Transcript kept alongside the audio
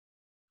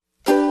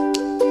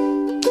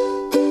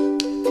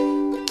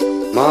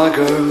My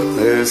girl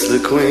is the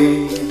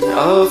queen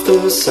of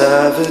the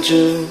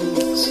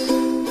savages.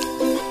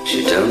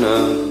 She don't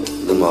know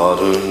the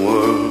modern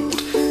world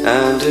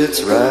and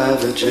its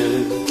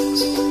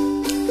ravages.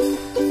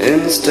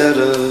 Instead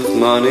of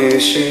money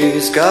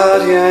she's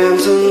got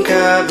yams and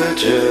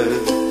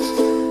cabbages.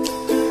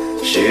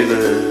 She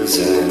lives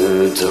in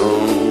a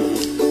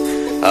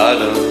dome. I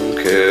don't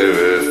care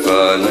if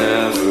I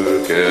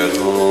never get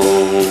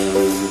home.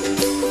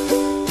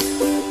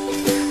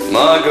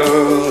 My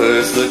girl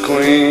is the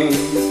queen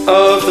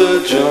of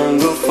the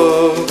jungle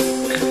folk.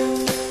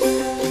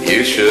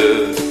 You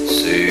should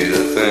see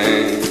the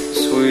things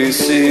we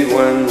see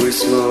when we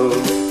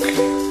smoke.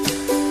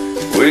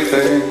 We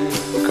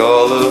think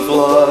all of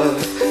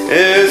life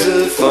is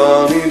a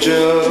funny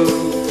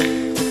joke.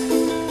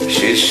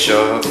 She's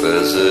sharp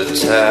as a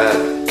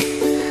tack.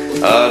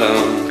 I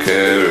don't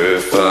care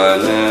if I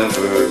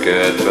never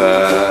get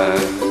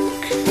back.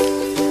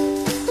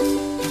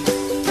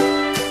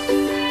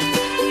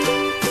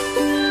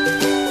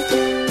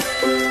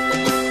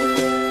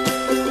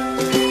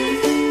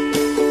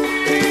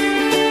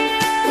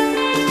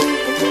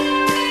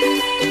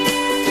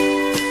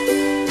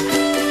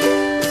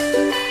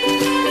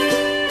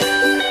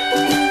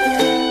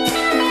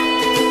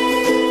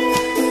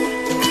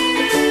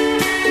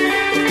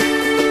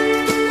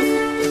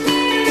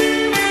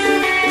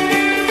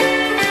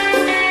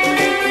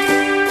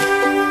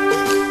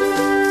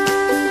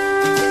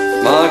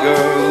 My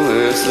girl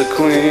is the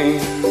queen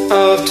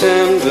of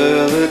 10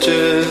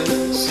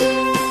 villages.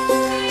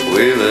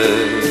 We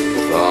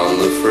live on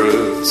the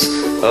fruits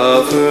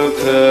of her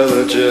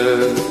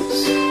pillages.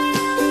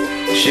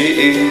 She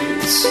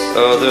eats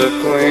other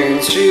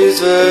queens, she's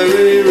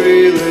very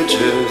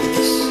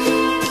religious.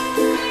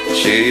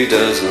 She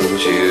doesn't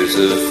use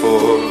a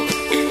fork.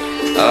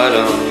 I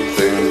don't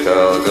think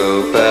I'll go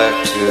back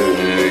to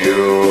New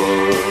York.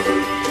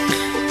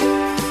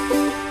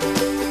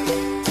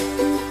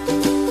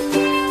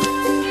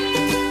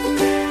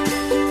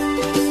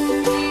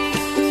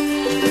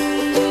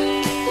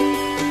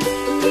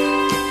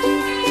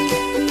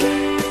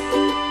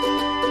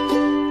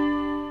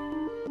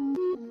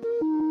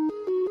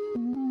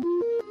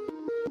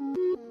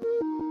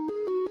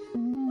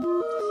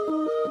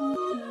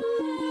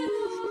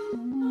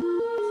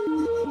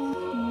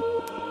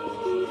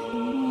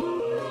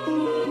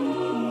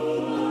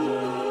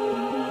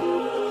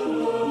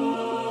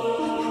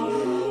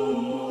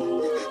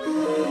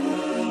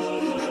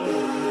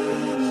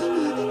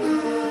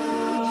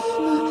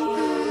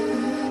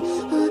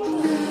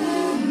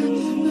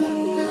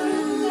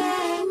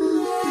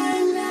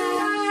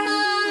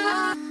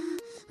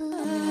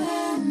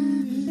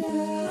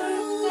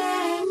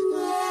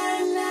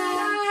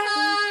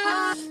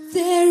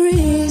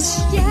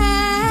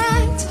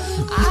 Yet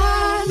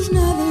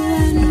another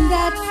one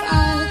that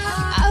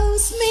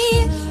follows me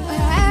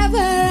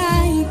wherever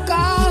I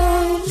go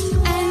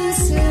and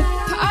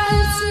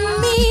supports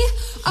me.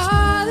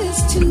 Oh, this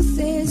tooth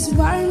is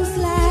worms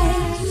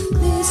like,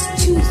 this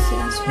tooth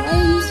is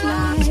worms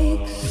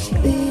like,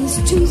 this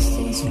tooth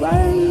is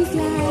worms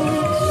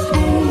like,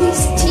 and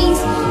these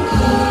teeth are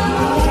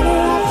better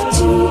off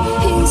to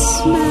his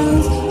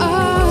mouth. Oh,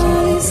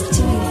 his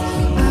teeth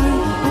are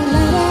a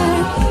letter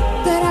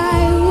that I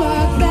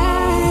walk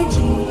that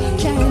you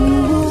can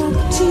walk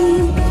to.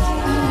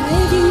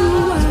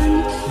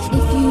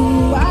 If you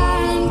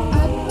want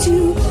up to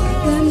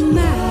the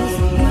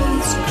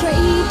mouth's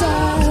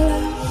cradle,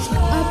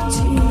 up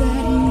to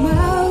that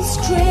mouth's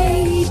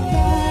cradle.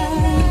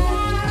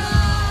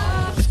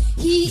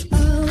 He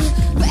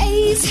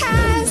always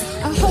has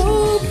a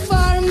hope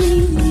for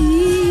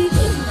me,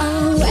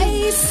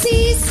 always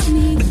sees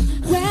me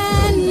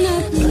when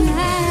nothing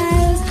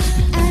else,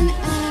 and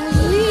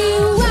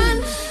everyone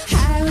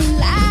I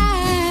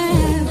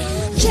laugh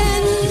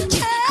can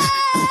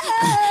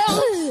tell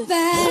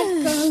that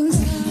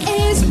ghost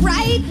is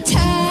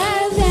brighter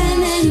than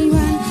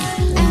anyone,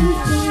 and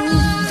who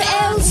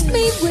fails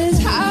me with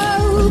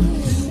hope,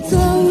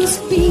 those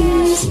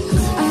beams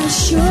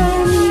assure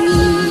me,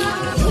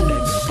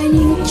 and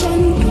you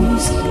can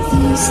use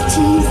these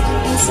teeth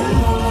as a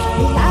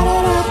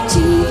ladder up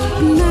to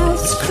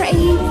mouth's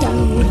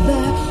cradle,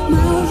 the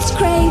mouth's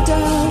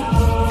cradle,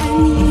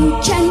 and you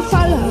can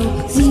follow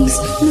these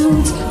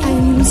notes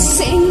I'm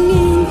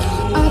singing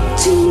up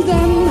to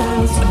the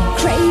mouth's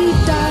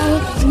cradle,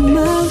 the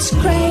mouth's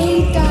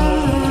cradle.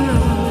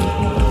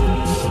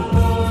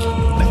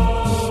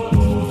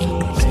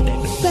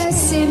 The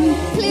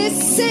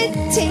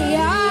simplicity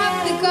of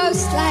the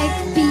ghost-like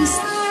beast,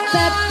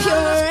 the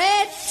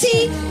purity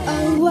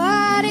of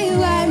what it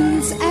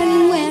wants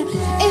and where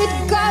it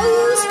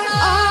goes.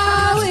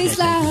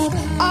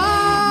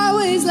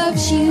 Always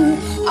loves you,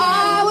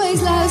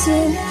 always loves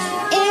it,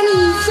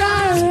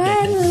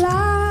 infrared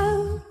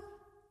love.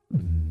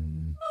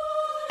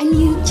 And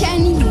you can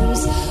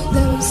use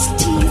those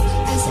teeth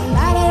as a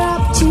ladder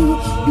up to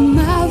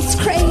mouth's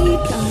cradle,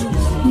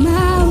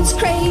 mouth's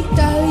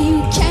cradle.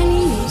 You can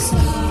use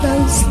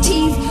those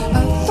teeth,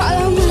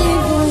 follow my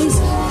voice,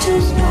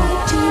 tooth by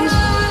tooth,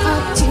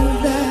 up to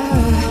the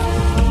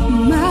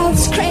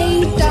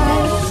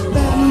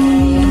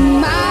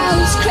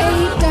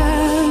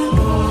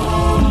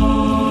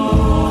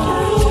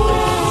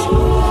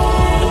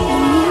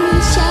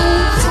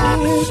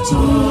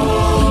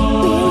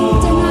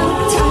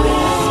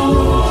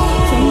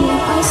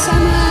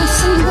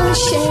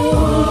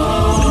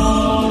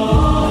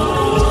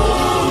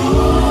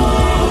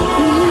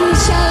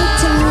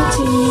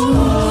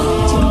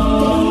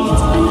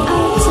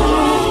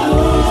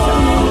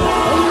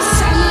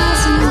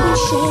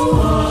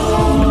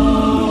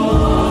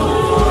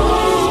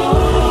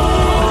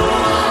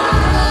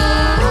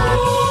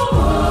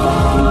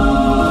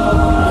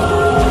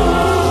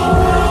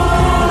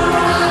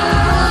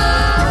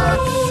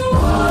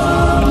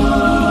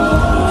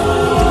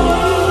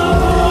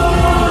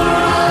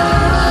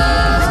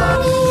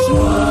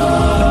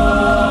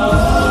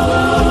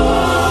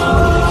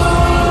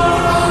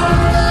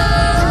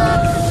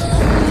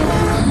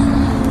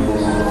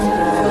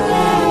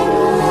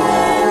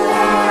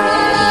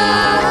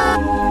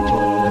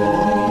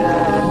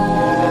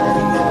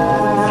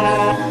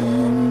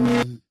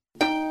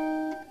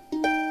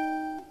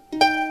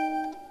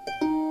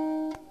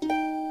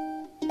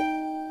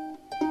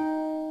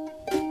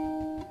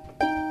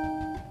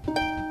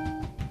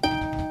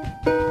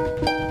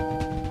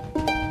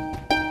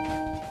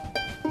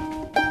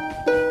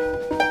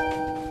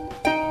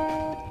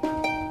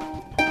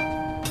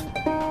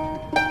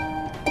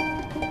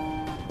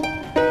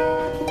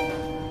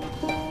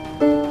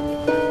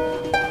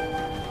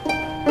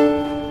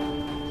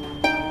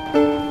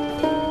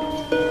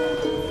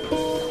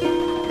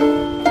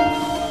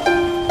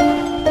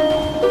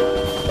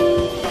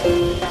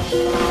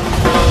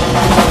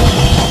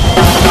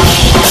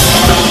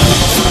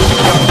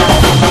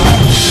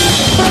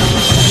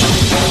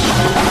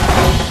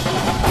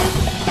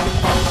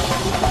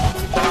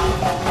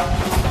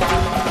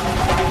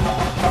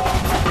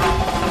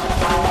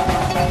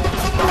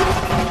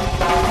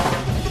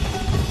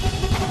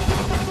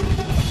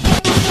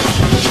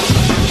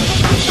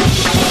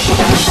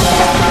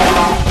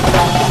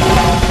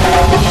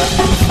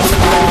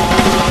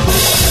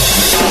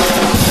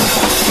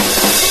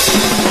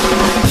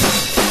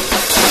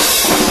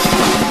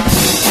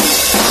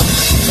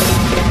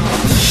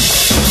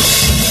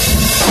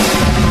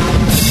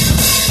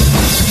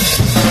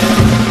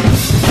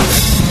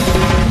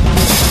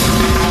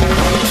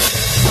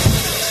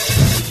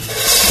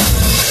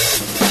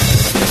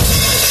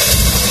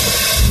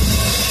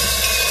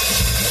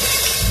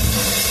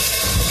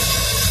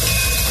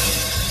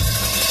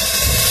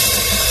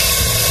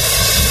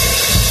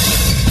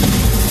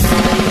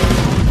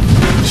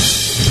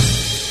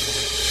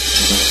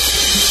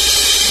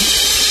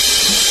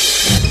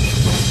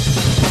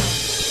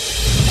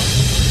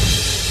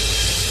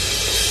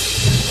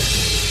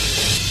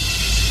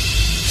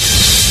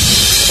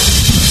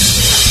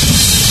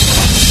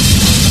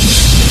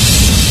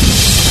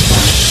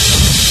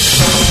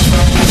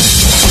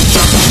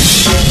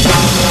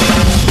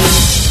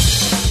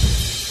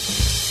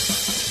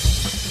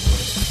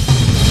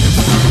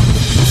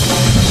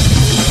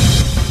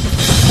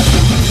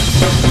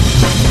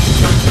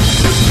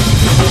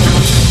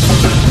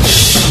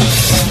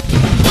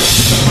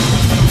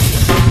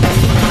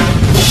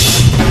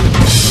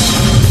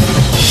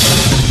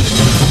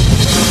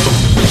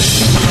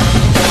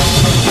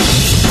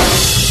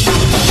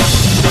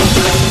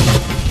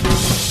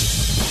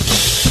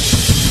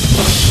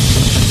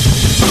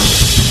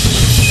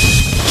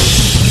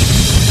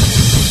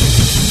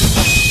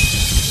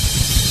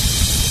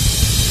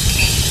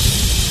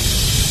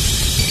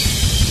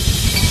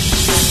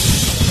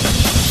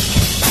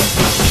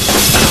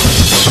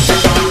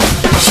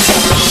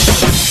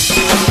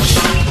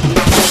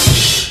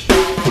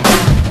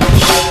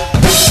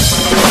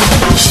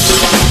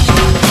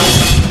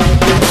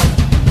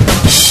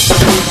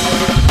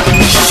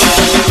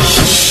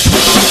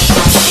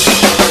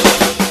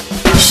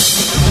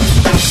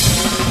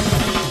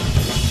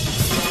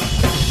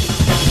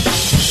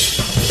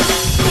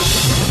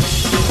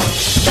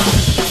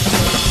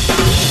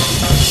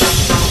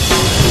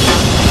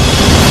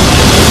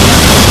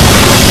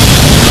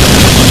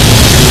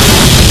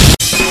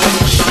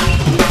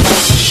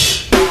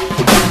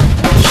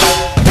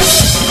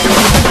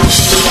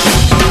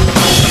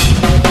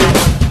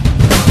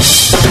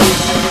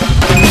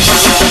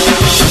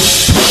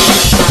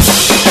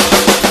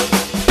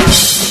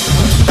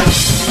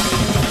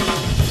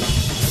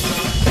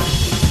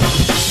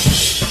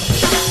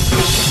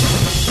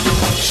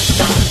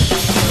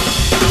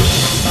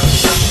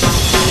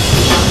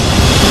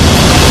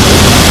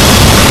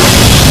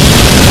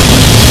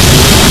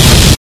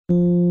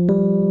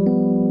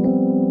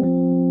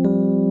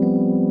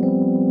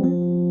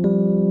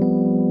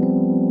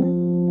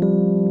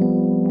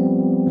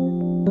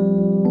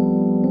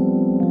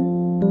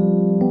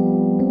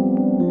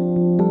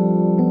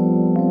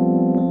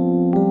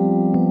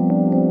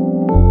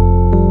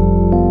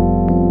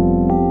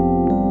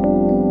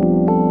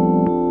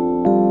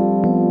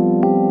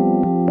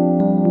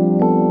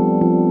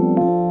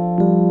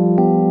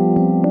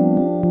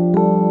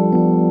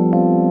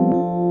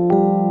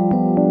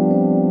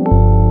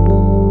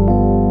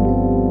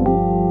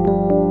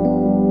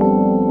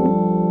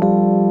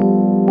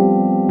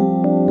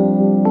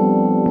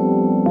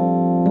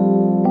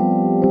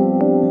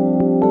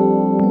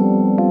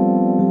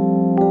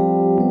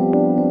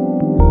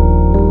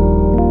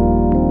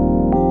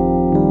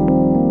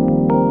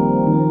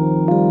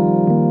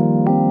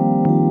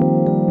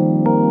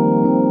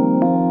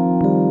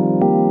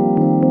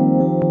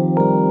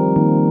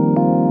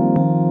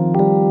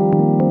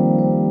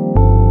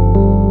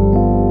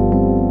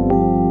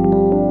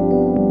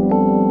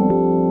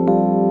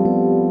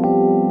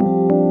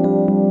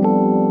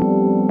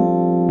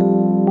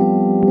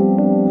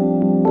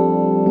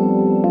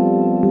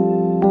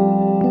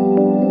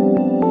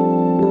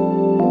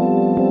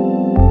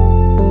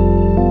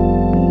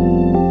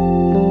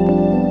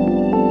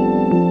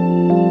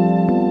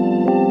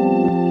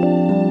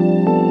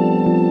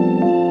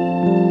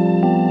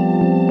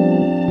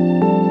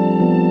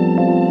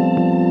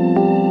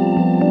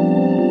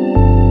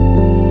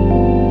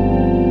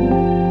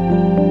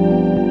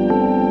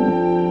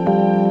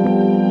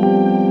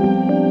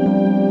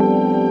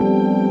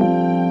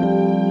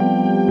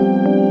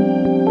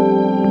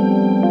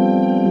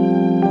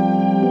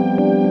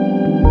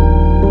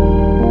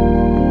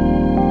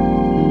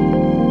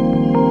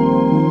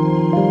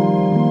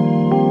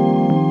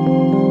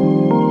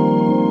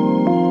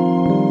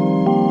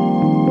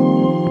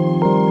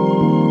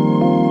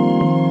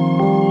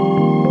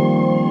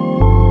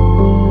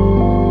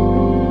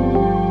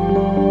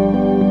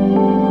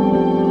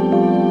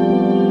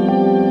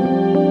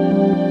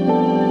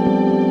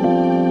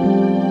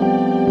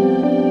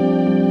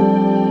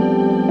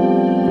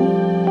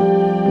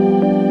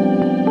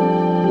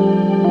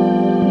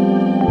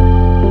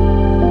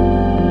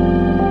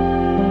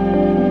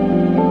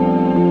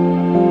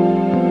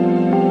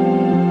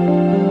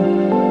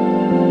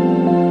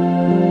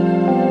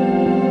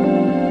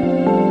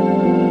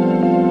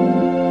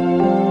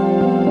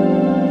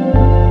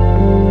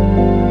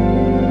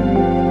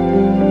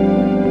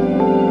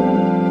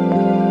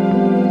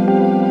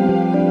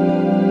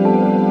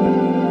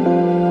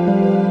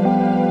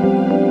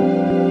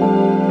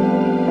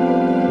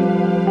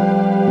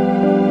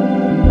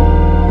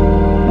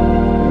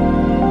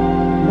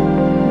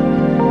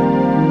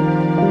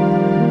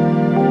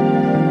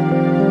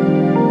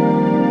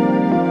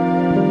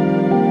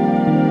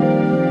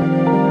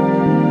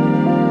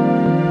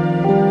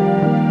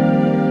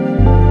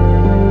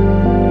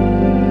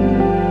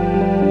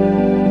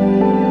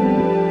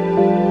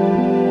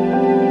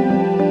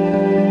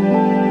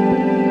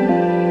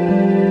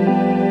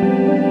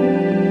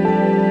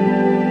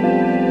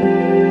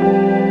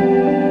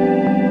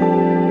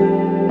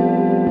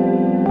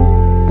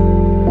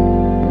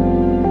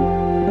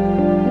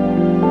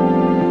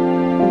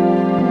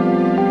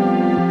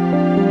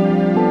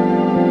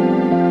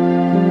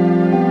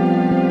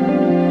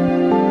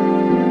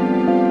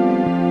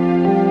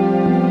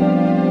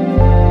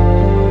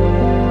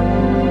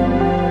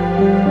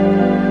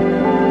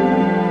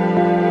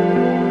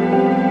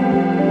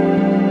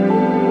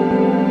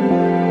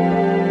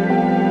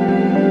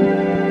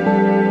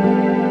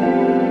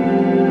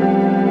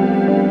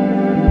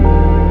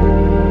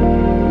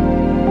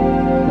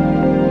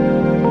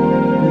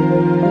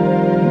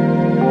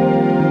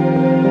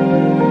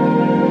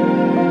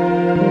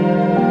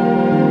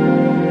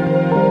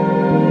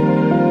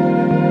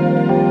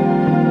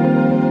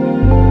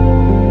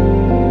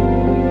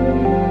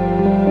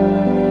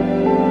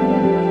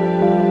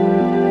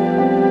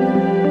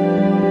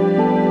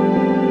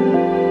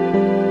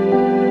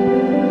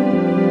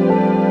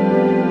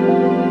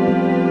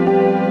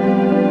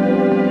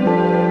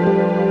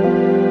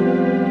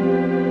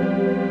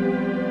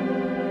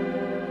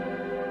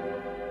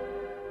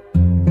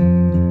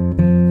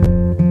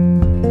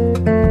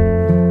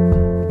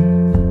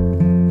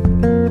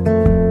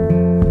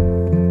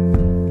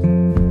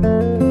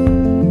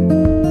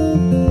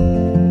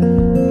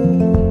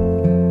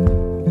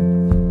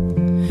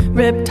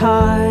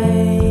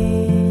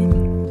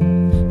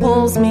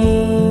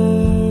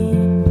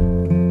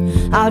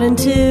out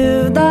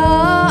into the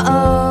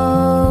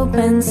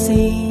open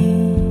sea.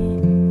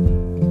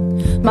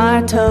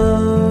 My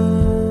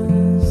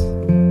toes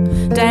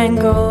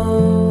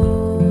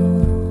dangle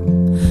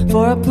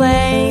for a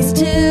place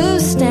to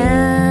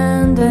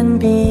stand and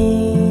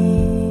be.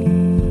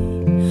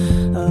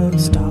 Oh,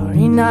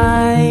 starry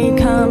night,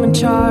 come and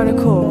chart a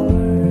course,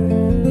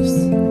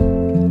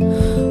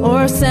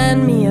 or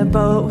send me a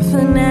boat with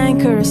an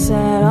anchor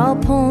set. I'll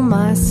pull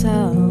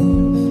myself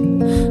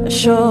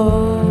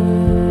ashore.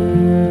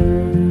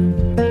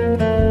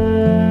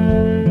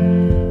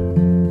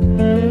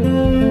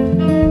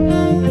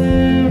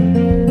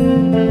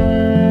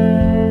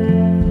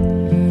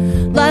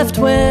 Left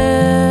with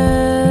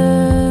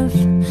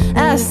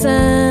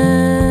essence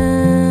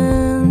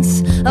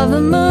of the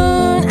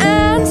moon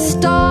and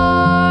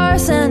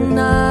stars and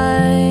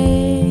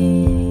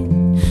night.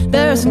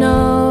 There's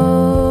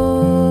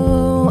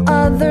no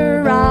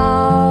other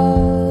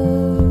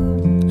route.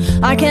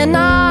 I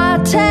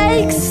cannot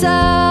take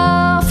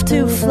self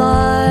to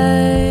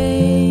flight.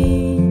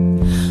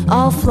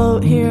 I'll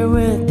float here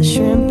with the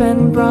shrimp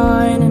and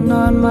brine, and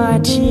on my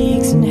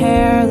cheeks and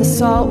hair the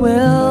salt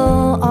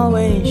will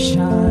always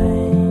shine.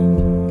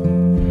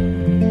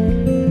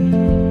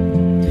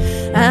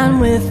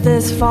 And with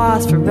this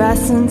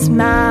phosphorescence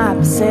map,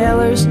 a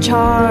sailor's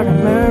chart, a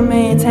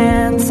mermaid's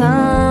hand,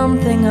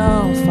 something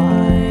I'll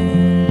find.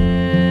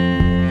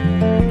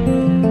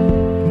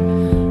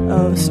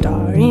 Oh,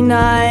 starry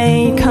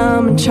night,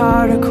 come and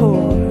chart a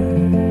course,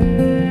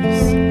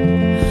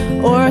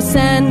 or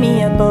send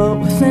me a boat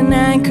with an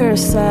anchor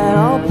set.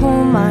 I'll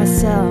pull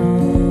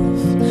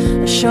myself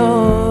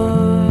ashore.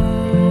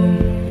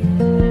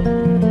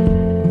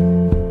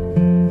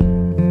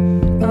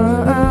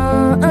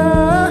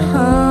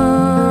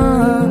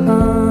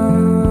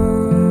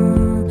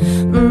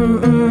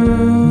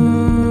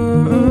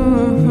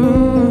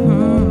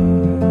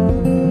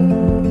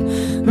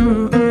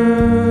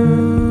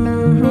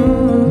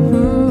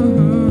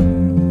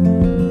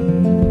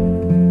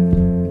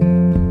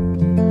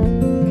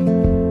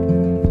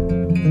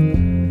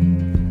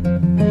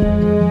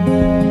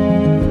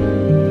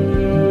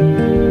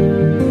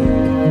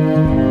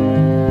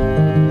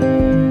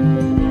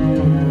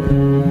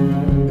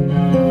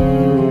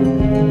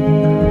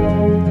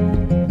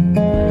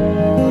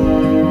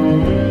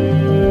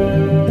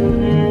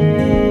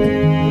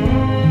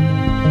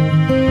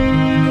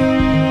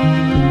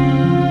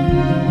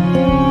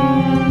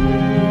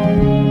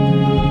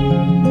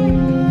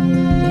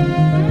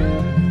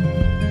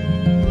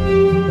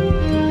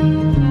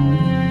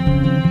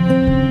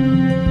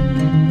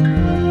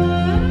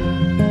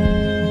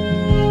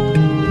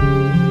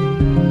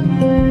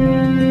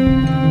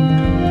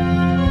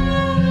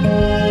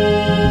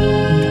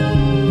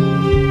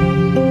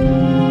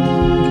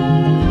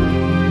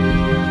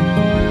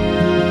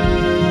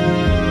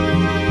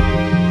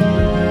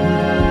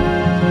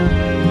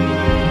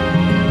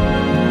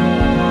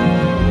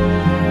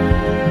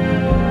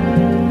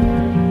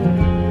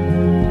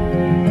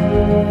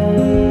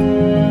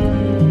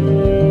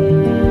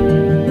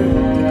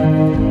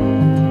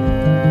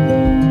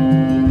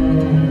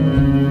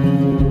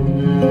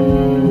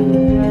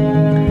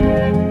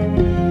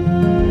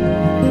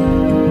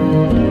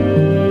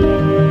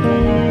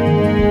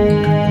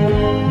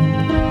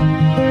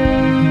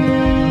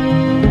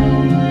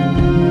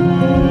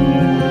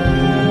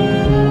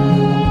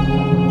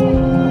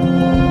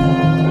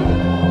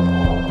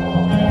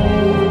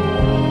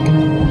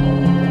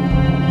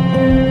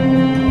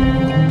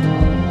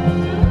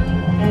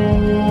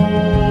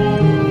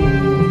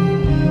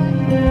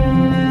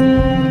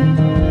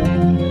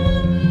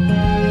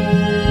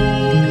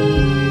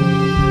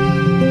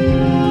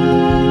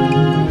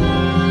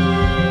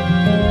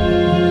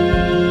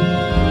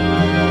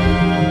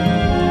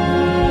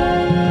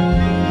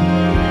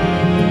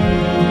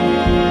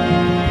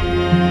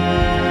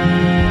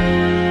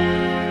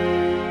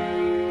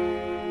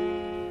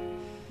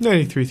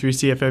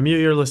 .93.3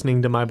 CFMU, you're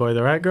listening to My Boy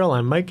the Rat Girl.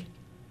 I'm Mike.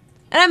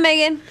 And I'm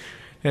Megan.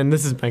 And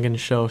this is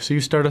Megan's show, so you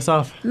start us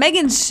off.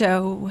 Megan's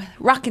show,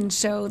 rockin'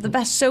 show, the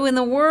best show in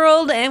the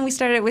world. And we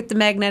started with the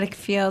Magnetic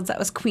Fields. That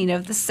was Queen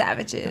of the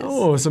Savages.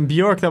 Oh, some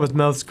Bjork. That was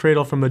Mouth's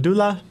Cradle from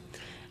Medulla.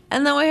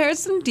 And then we heard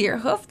some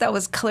Deerhoof. That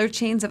was Color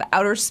Chains of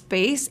Outer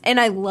Space. And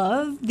I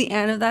love the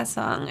end of that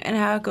song and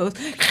how it goes,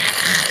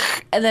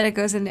 and then it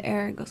goes into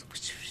air and goes.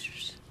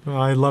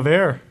 I love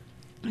air.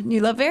 You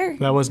love air?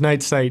 That was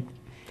Night Sight.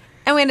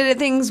 And we ended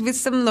things with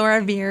some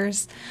Laura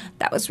Veers.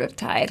 That was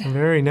Riptide.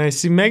 Very nice.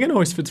 See, Megan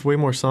always fits way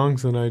more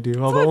songs than I do,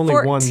 although only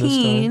 14. one this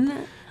time.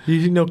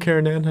 You know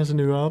Karen Ann has a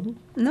new album?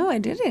 No, I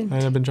didn't.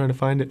 I've been trying to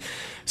find it.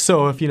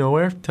 So if you know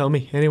where, tell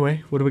me.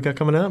 Anyway, what do we got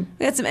coming up?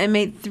 We got some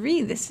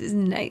M83. This is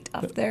Night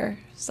off their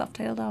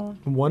self-titled album.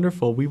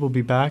 Wonderful. We will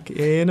be back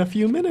in a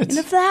few minutes. In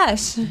a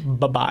flash.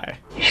 Bye-bye.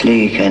 Ich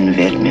lege keinen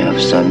Wert mehr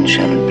auf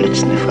Sonnenschein und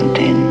blitzende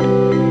Fontänen,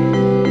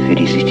 für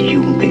die sich die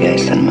Jugend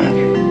begeistern mag.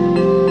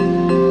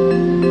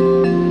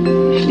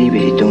 Ich liebe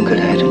die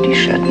Dunkelheit und die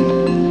Schatten,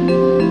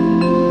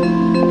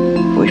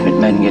 wo ich mit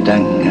meinem meinen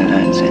Gedanken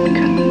allein sein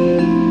kann.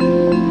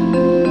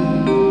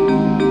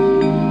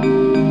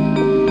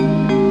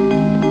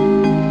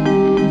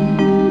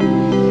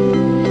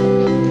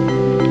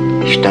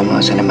 Ich stamme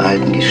aus einem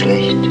alten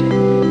Geschlecht.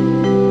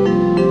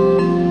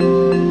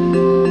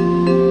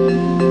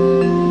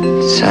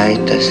 Zeit,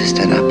 das ist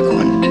ein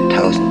Abgrund,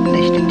 1000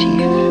 Nächte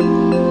tief.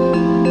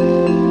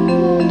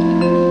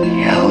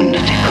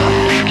 Jahrhunderte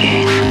kommen und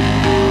gehen.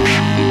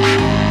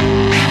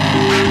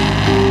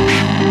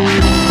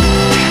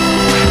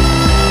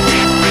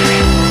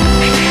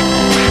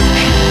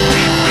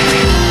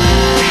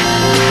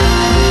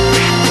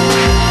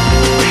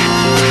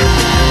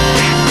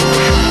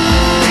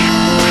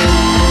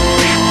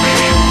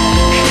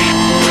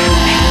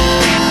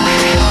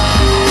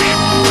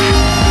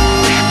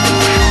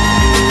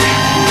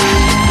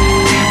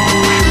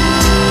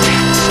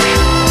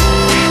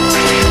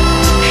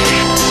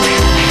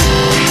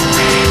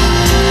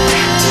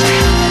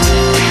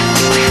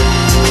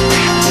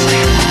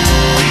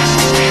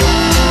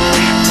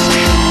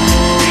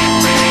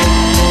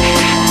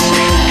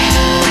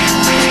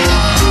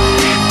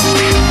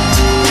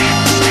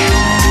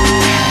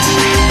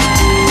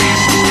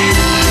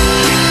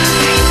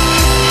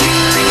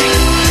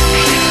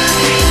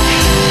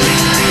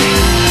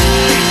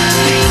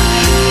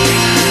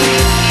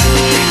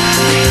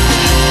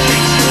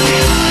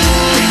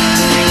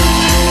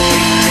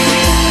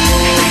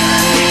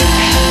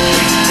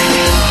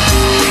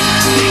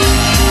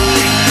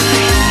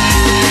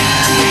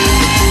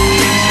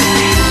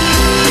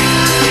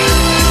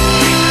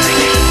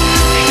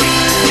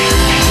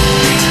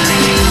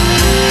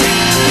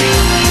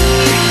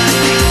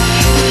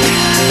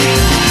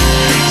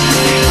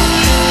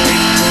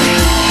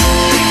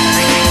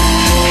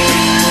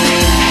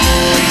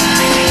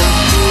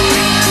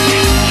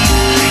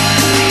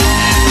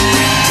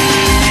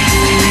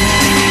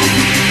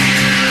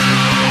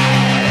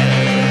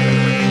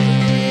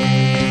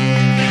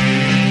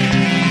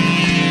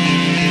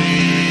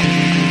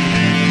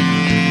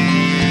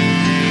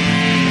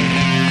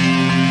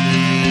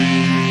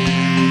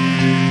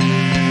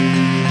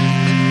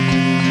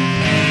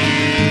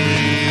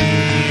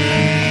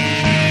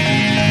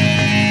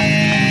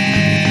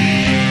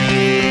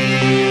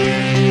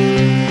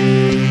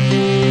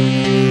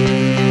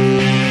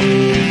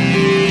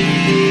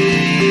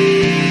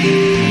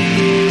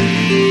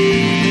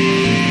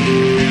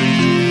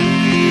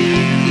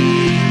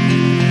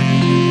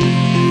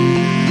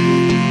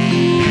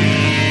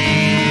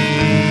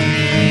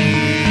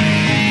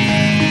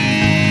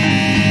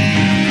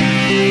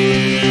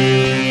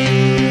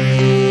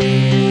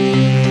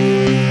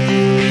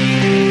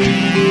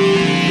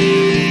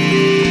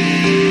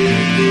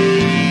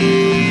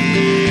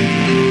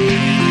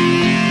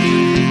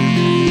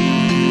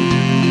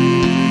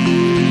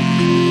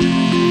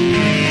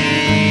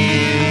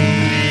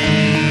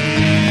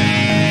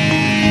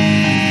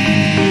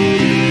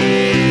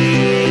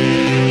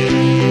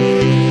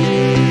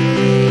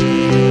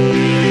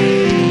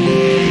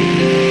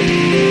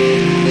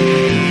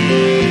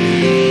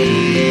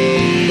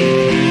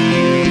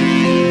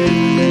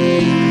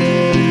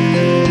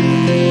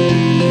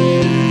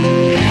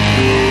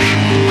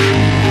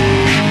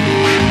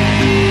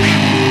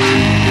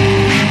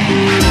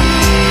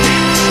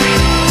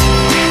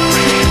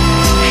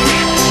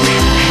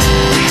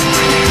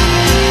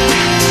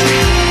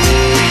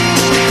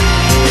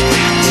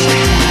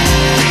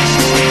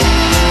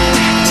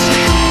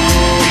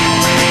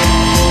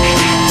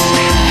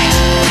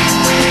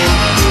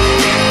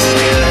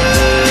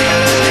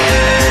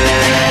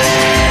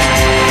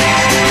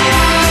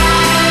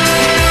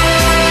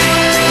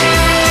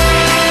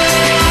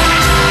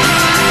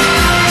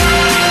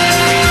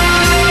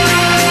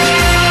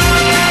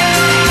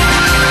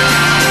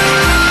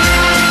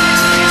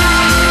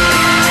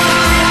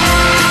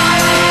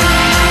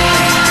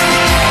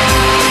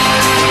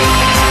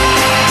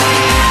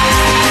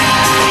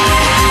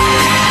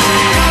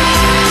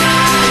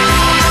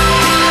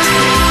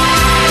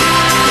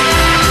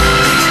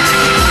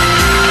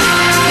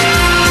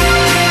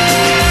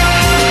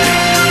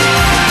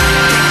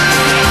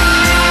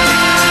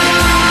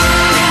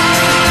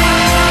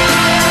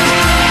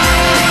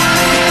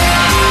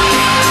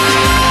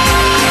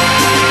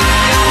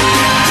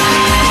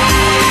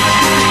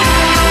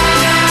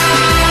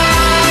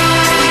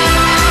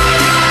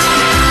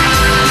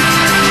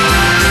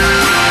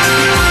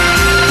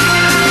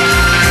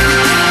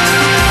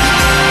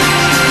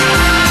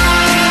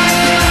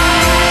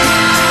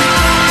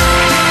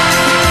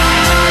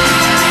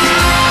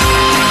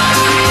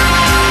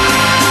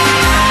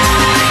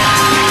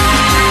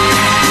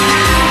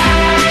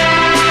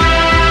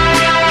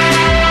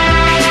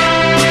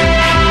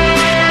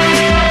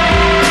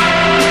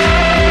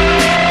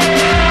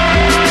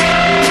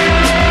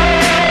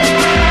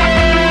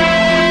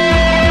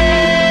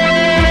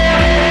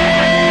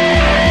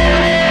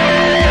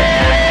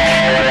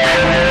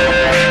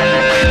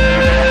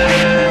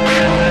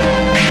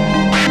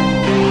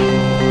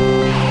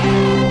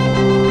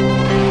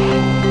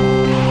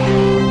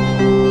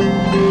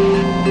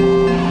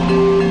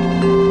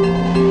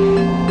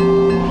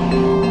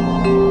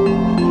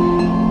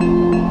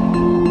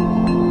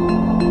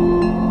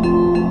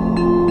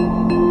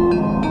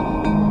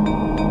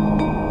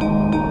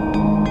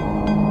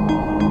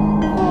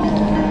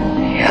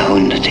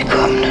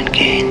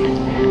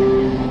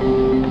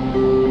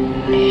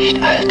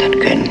 altern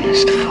können,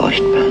 ist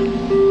furchtbar.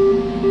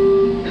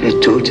 Der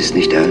Tod ist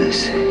nicht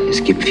alles.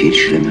 Es gibt viel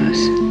Schlimmeres.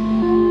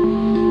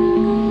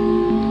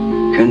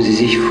 Können Sie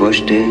sich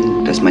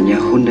vorstellen, dass man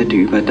Jahrhunderte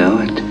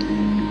überdauert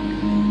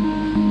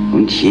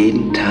und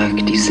jeden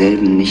Tag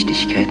dieselben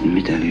Nichtigkeiten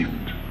miterlebt?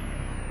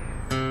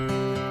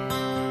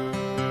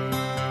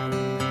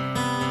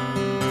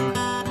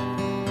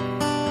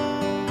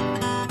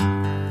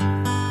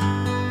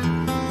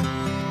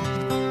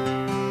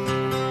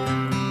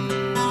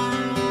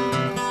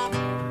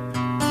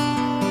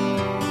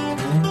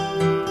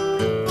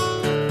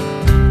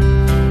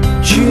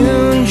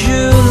 June,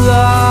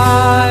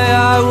 July,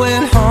 I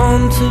went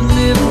home to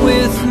live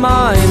with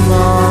my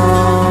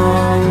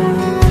mom.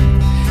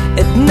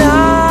 At night,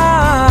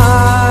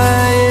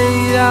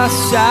 I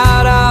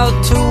sat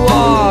out to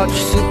watch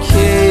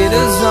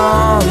cicadas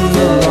on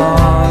the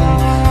lawn.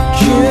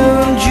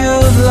 June,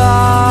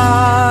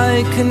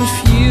 July,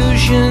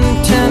 confusion,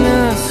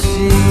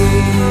 Tennessee.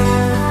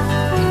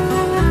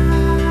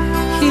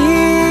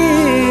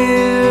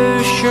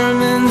 Here,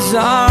 Sherman's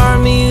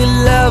army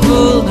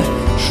leveled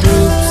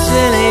troops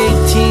in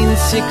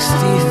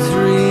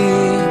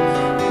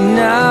 1863.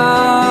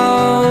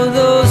 Now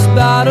those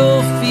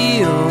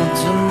battlefields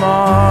are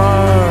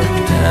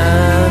marked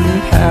and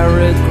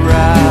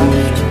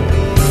paragraphed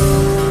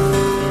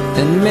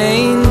and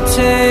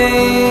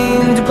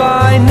maintained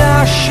by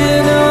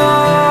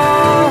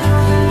National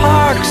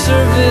Park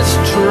Service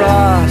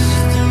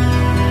Trust.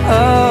 Okay.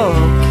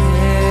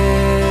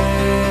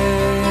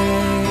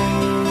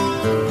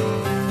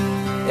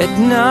 At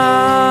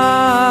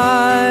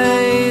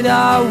night I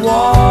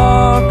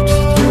walked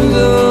through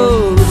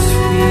those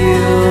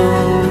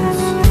fields,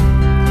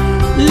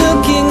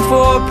 looking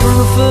for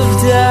proof of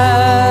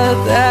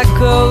death,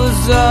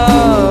 echoes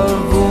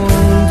of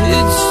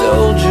wounded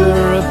soldier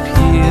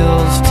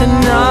appeals.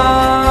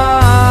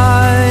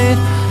 Tonight,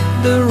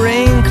 the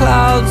rain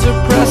clouds are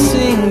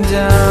pressing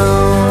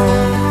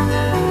down,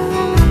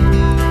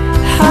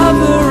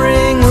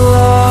 hovering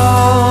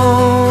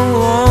low,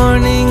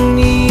 warning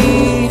me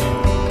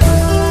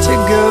to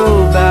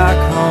go back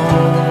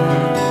home.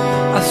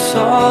 I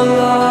saw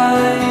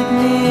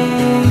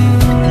lightning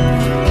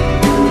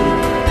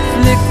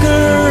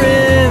flicker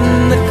in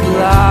the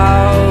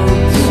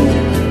clouds,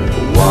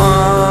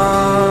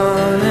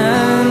 1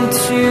 and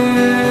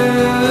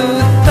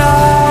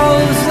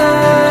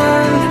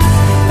 2,000.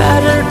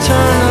 Better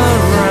turn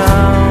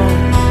around.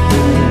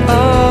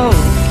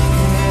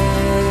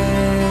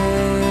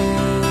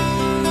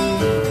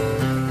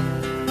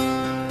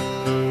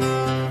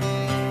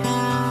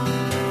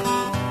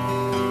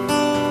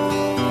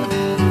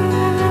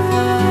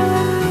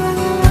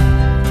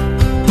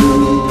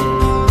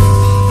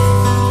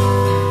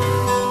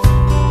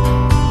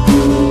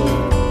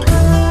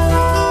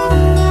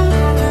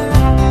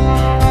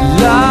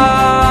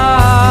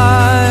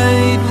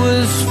 Light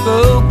was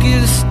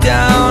focused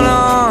down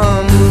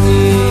on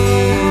me.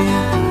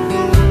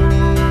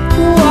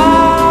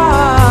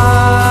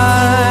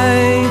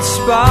 White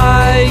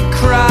spike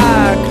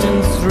cracked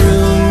and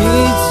threw me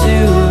to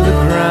the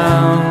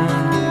ground.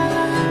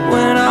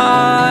 When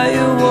I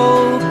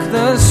awoke,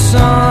 the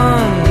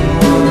sun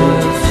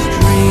was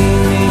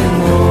streaming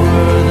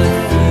over the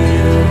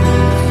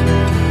fields,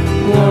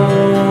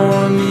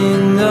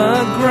 warming the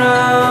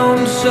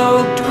ground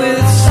soaked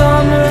with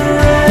summer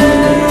rain.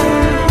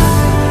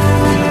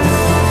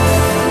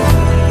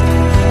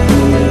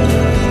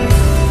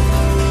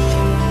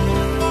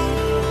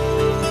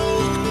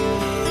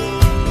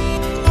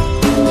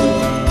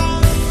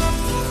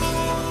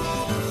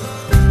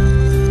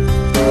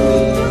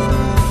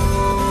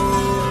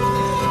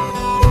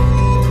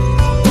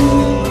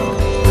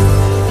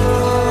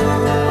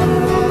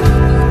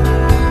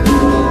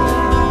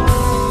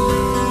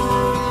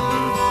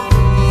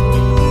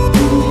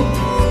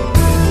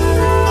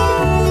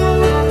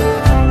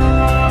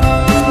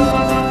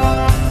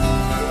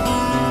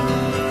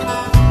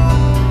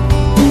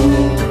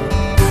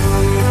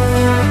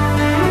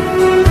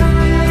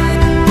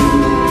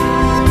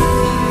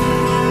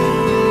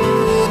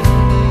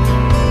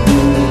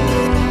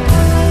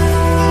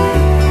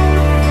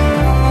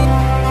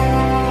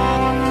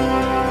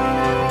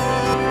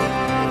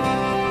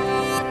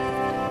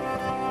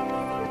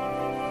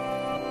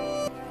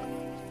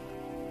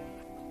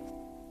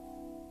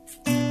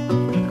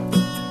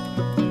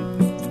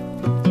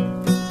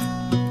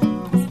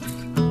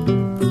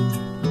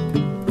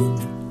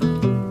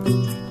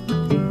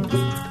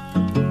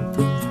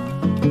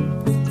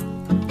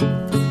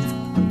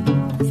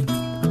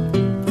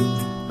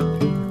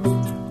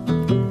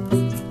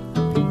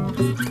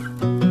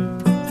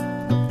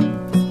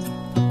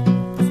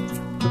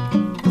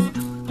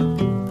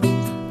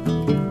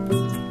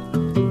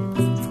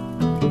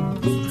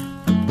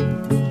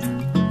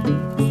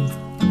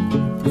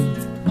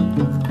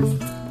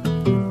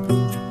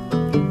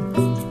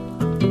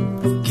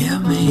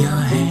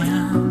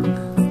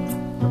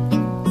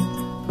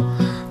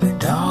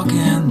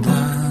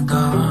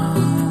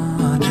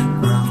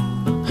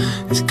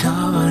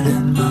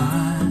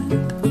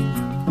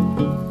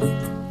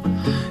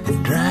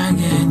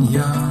 dragging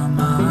your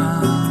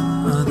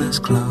mother's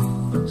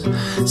clothes,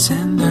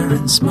 cinder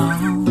and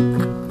smoke.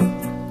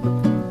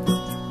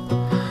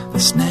 The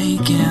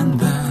snake in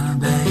the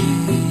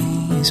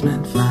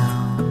basement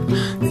found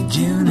the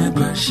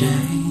juniper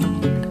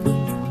shade.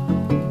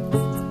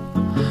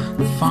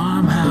 The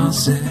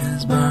farmhouse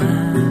is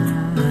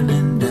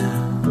burning down.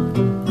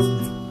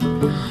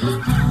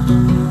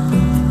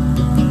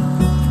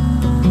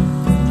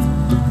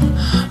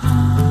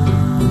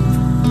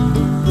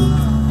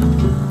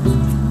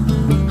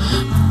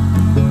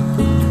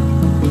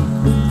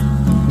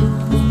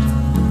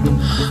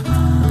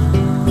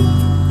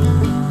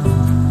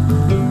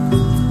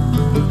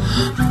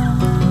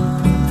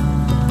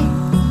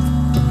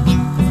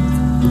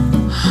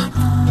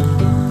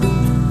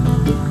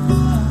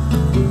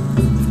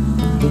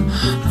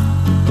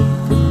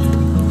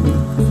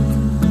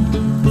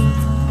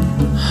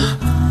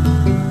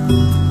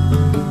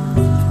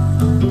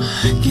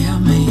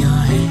 Give me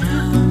your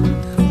hand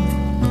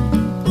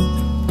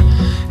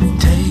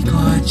and take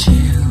what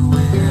you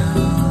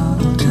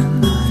will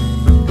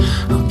tonight.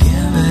 I'll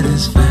give it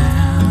as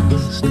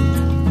fast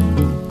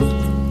and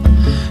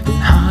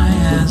high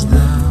as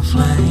the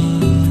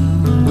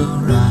flame will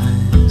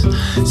rise,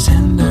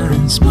 cinder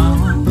and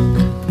smoke.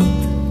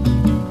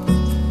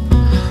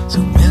 So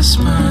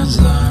whispers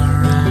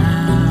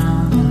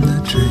around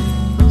the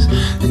trees,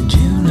 the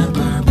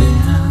juniper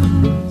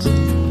bends,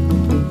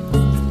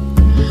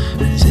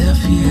 as if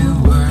you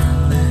were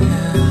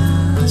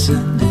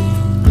listening.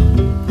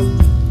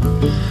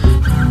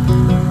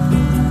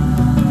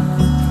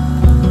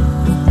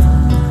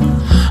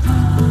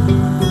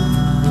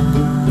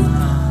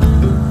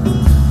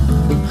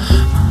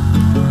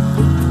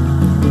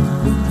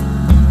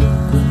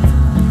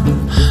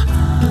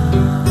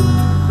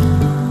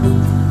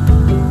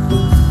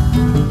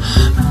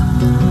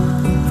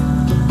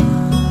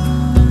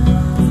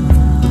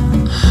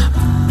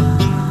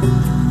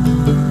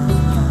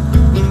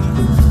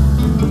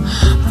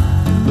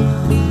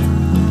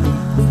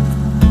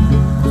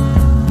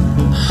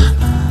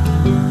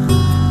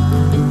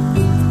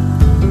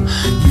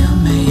 Give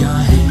me your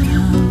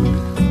hand.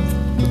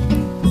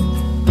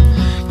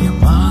 Your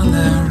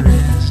mother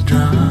is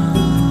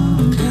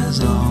drunk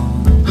as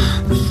all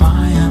the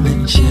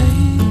firemen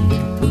shake.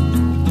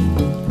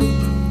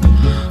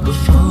 A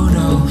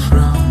photo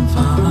from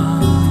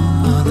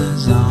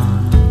father's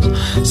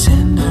arms,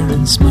 cinder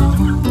and smoke.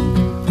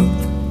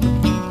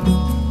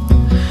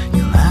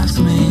 You'll ask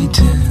me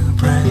to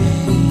pray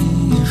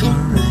for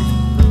rain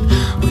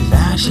with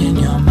ash in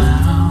your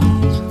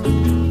mouth.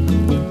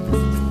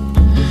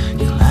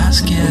 You'll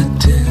ask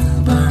it to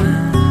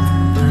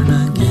burn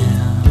again.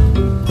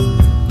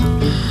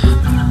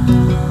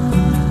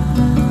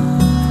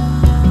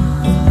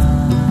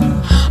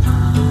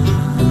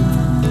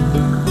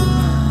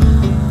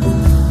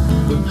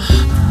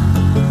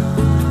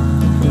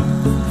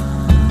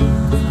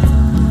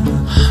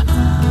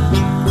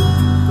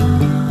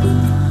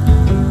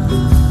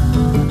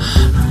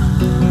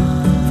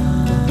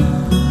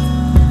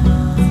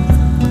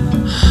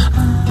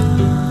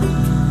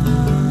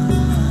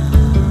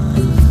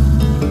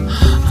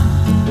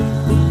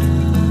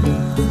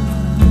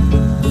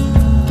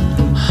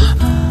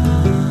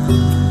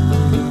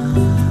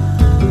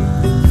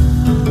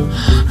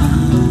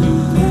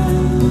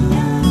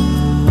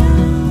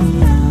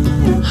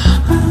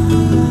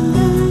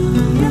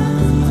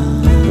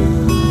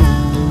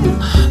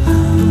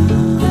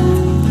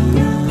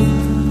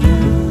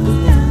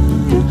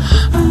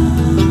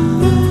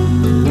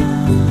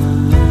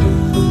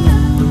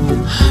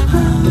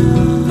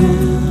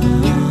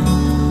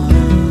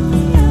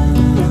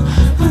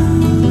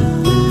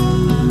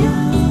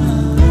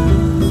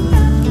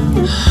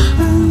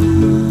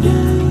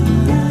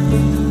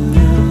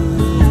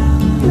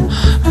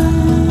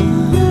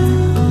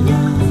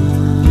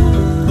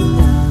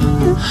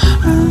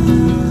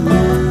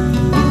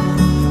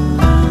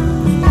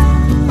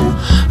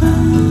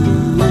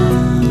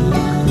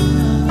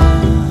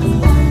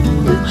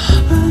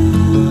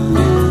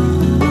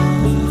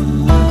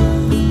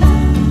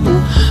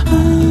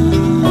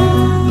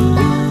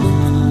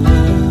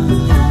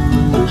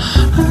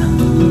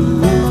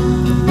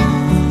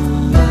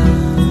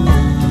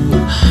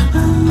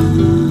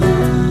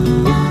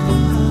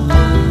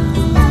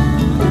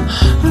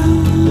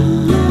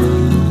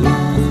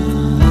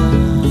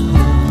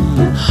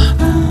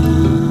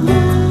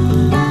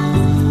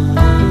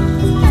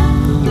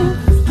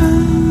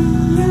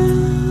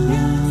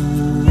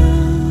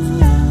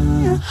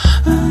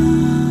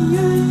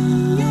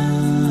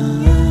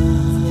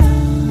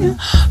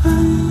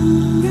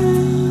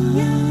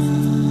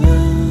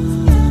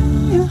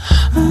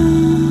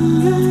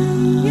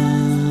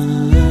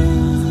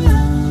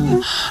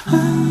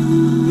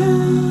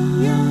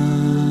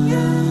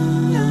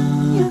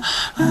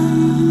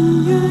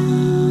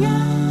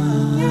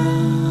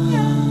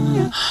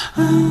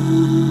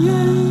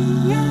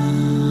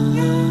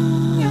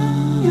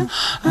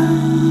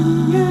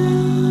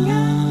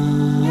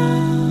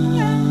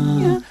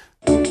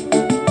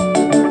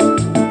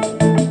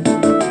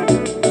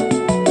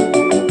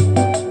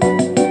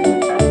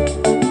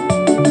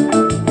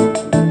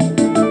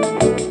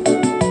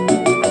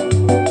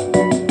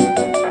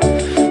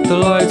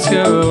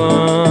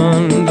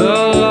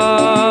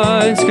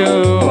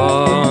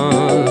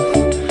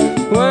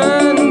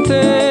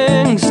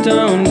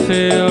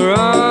 feel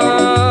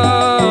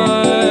right.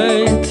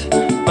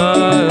 I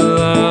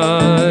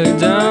lie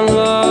down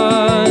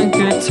like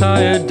a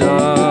tired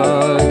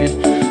dog,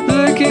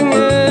 licking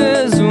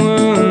his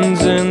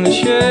wounds in the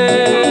shade.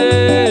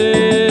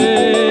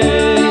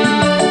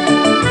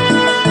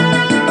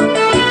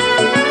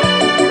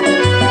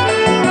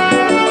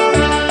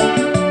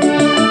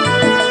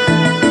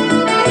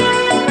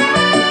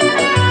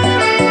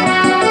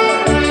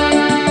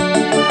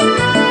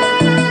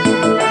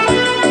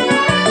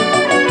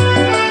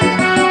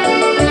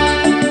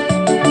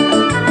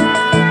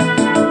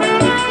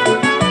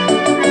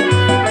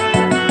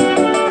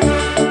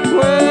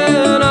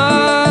 When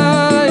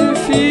I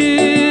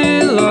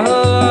feel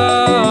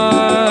alive,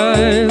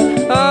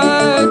 I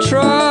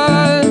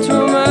try to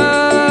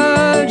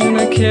imagine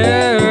a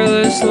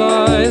careless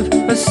life,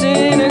 a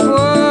scenic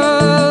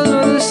world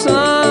where the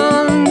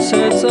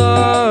sunsets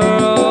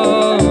are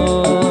all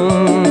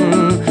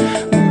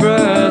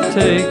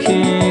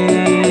breathtaking.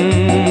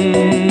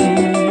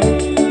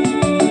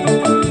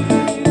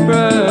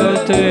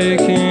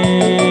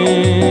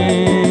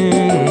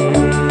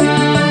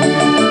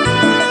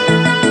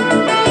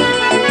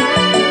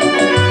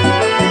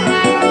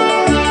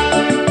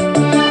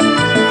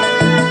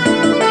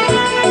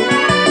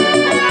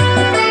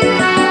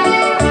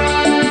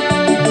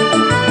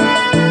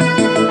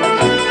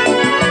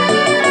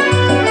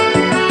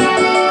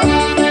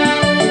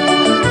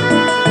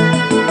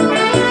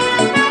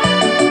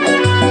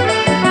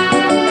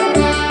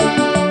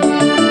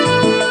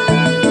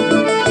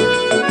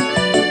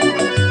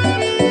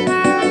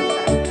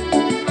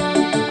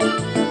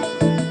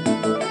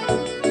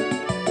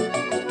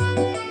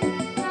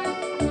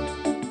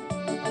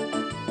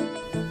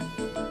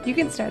 You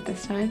can start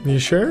this time. You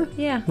sure?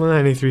 Yeah. Well,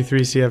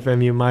 93.3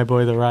 CFMU, My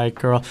Boy the Riot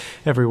Girl.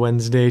 Every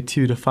Wednesday,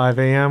 2 to 5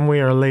 a.m. We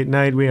are late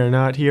night. We are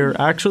not here,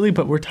 actually,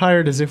 but we're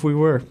tired as if we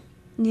were.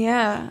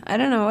 Yeah. I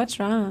don't know what's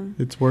wrong.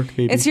 It's work,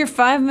 baby. It's your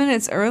 5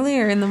 minutes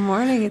earlier in the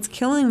morning. It's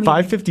killing me.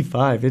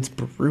 5:55. It's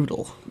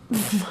brutal.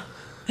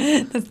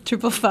 That's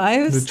triple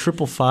fives? The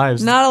triple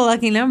fives. Not a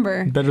lucky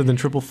number. Better than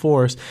triple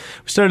fours.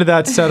 We started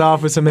that set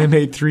off with some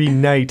M83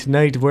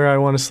 Night, Where I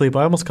Want to Sleep.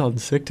 I almost called in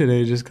sick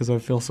today just because I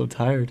feel so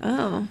tired.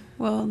 Oh,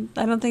 well,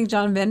 I don't think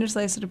John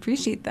Vanderslice would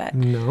appreciate that.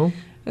 No.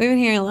 We've been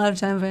hearing a lot of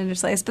John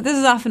Vanderslice, but this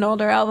is off an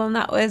older album.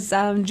 That was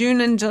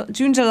June,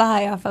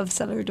 July off of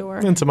Cellar Door.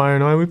 And some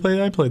Iron Eye.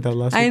 I played that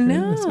last week. I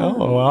know.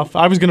 Oh, well,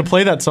 I was going to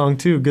play that song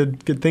too.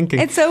 Good thinking.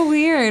 It's so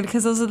weird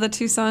because those are the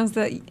two songs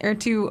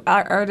two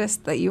artists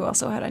that you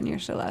also had on your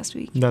show last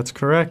week. That's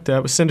correct.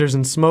 That was Cinders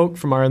and Smoke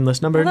from our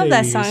Endless Number. I love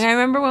that Days. song. I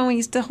remember when we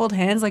used to hold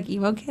hands like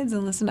emo kids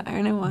and listen to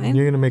Iron and Wine.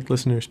 You're going to make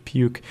listeners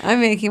puke. I'm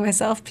making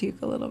myself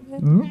puke a little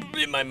bit.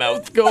 In my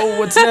mouth. Go.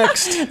 What's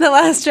next? The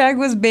last track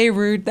was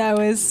Beirut. That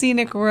was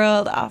Scenic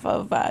World off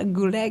of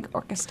Gulag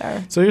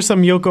Orchestra. So here's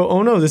some Yoko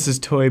Ono. This is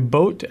Toy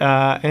Boat.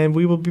 And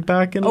we will be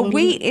back in a little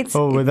wait. bit.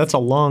 Wait, that's a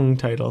long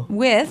title.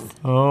 With?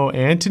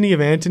 Antony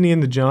of Antony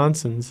and the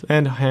Johnsons.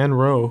 And Han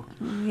Rowe.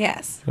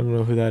 Yes. I don't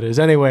know who that is.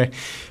 Anyway,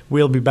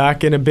 we'll be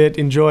back in a bit.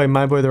 Enjoy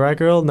My Boy the Riot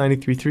Girl,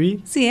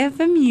 93.3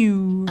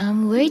 CFMU.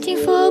 I'm waiting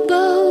for a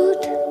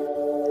boat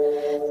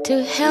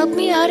to help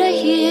me out of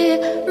here.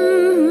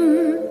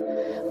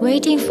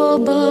 Waiting for a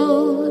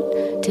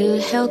boat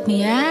to help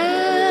me out.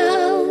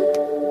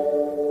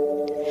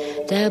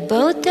 The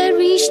boat that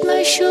reached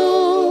my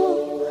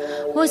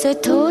shore was a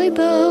toy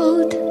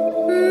boat.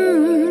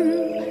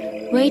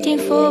 Waiting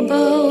for a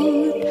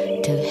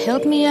boat to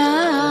help me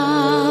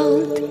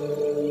out.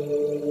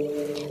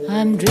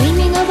 I'm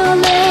dreaming of a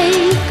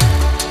lake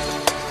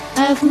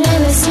I've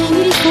never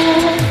seen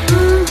before.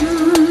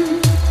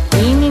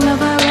 Dreaming of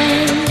a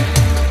lake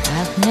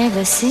I've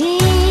never seen.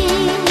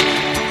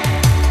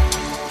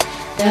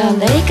 The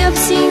lake I've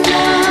seen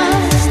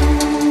last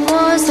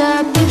was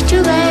a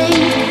picture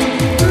lake.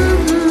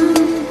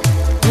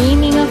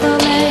 Dreaming of a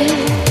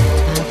lake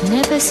I've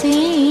never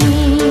seen.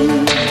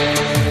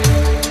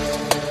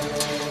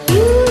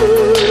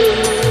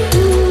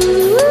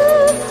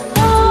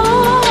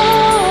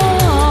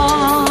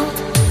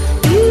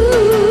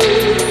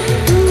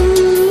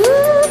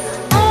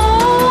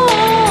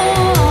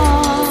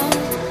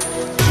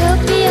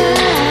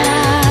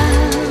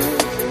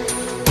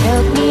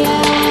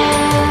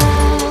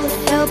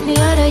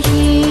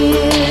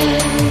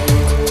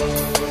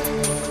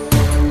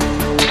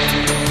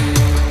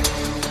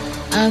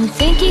 I'm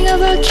thinking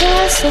of a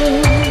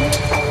castle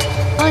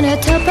on a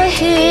top of a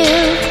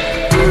hill.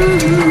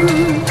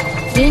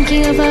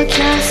 Thinking of a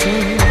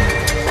castle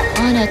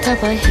on a top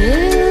of a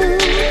hill.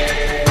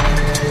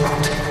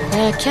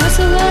 The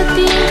castle I've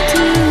been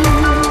to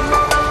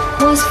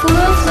was full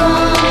of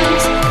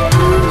lights.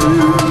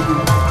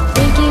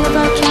 Thinking of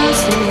a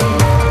castle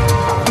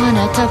on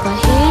a top of a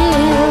hill.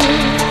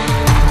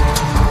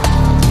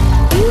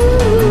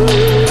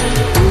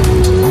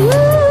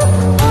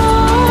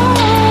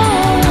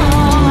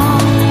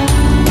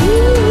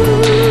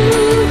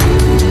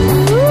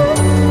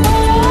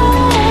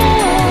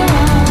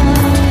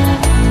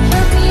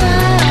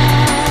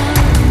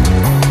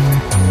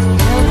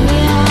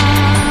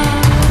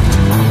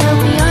 Help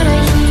me out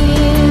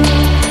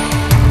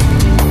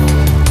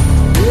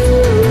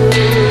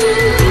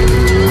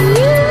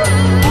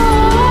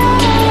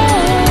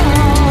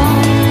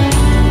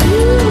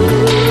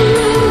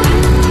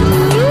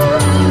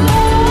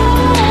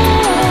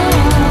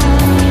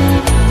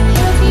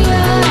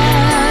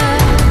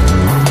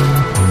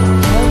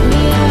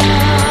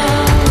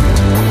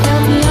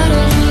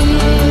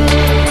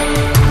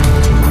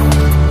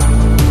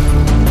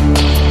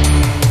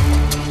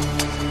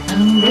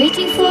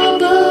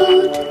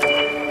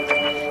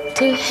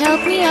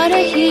help me out of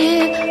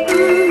here.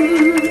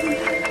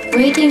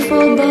 Waiting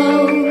for a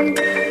boat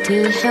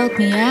to help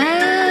me out.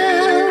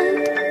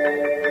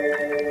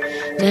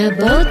 The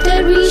boat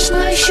that reached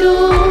my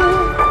shore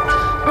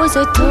was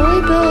a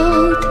toy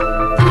boat.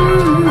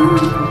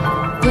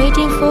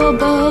 Waiting for a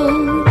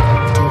boat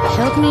to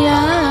help me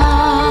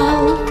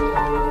out.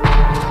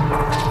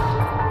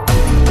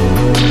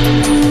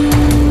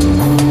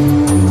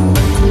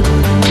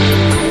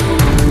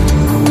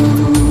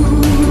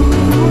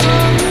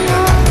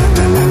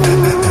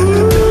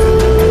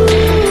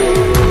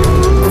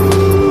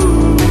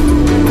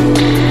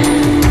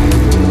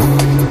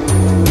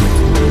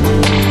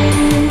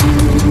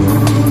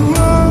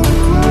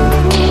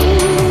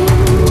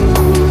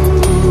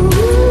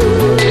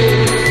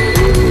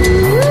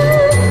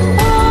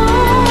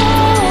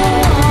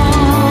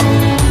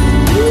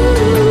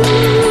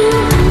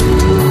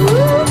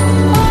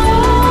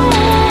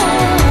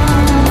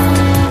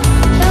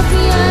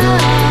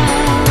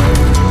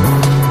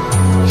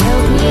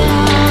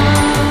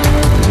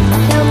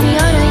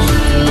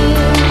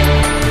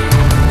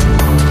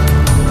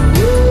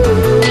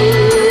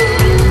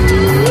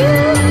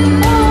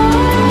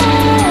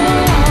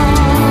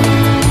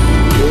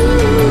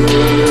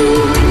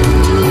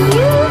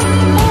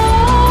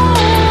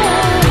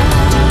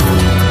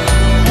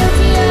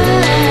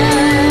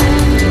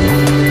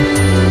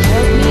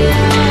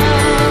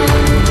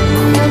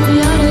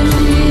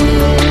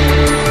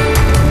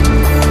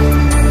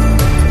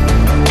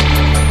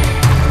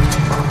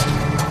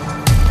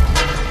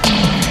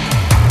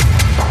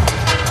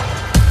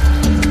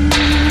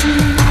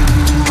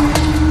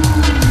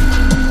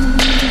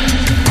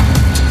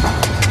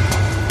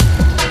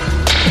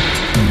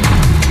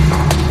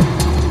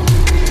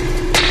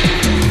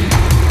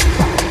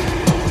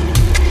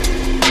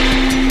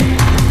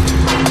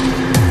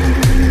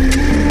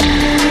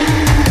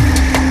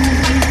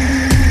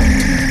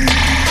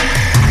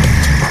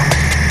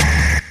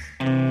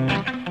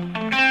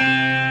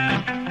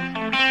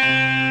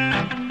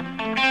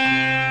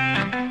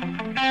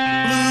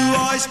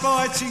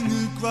 Fighting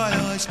the grey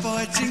eyes,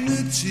 fighting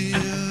the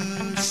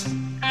tears.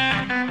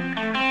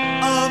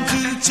 Armed to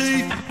the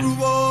teeth,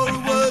 through all the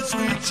words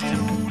reaching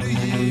all the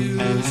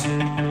years.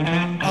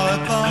 I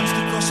advanced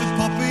across a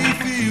poppy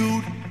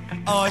field.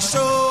 I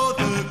saw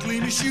the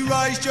gleam as you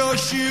raised your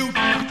shield.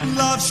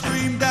 Love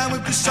screamed down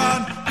with the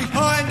sun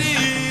behind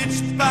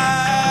its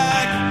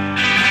back.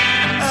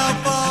 Our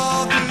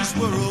fathers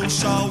were all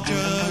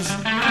soldiers.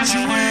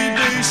 Should we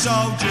be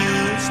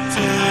soldiers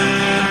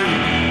too?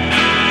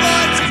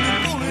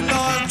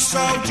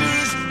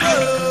 Soldiers go.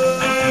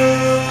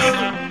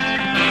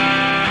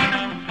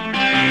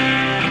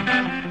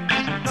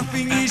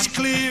 Nothing is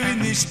clear in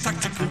this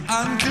tactical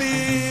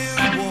unclear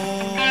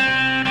war.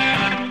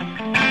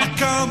 I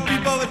can't be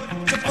bothered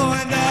to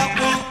find out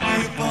what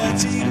we're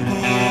fighting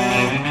for.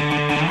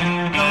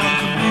 No one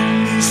can win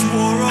this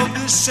war of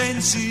the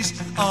senses.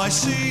 I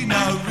see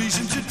no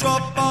reason to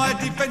drop my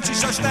defences.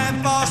 So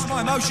stand fast,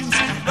 my emotions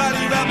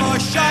rally round my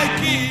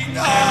shaking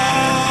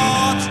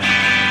heart.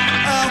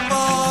 Our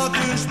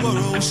fathers were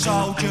all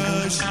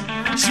soldiers.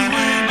 Should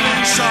we be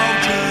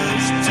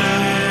soldiers too?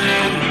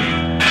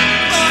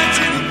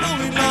 Fighting and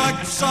falling like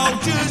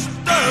soldiers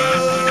do.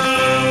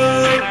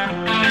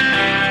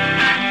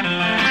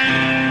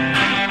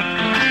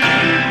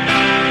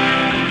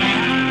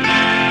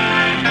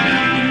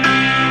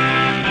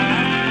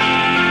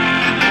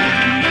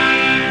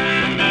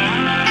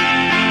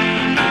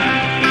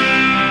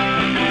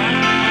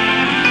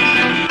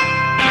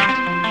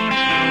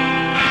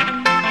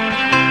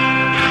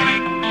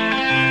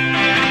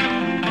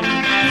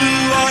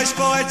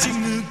 Fighting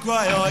the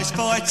grey eyes,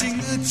 fighting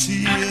the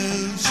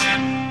tears.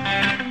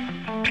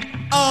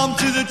 Armed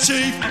to the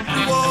teeth,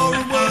 the war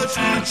and words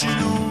reaching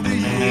all the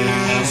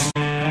years. I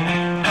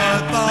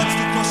advanced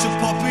across a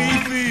poppy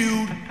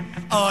field.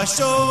 I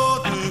saw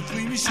the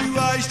gleam as you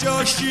raised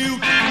your shield.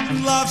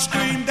 Love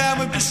screamed down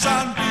with the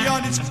sun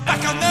beyond its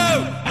back. I know,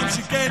 once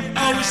again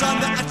I was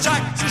under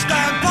attack. So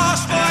stand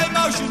past my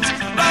emotions,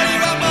 rally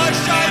around my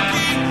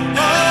shaking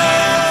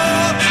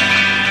heart.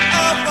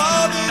 Our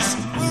fathers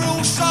were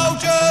all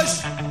soldiers.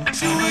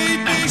 Should we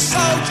be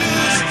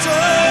soldiers too?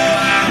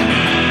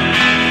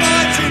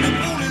 Fighting and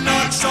falling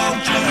like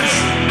soldiers.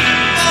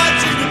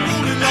 Fighting and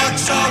falling like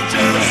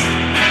soldiers.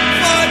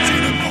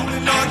 Fighting and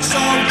falling like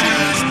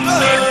soldiers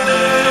too.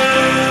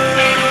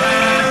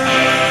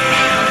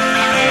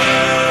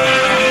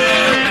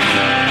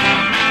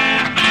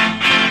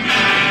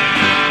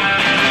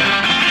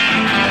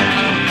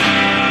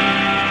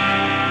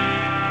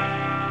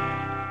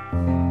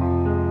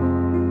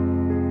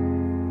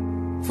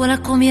 Voilà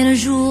combien de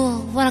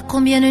jours, voilà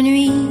combien de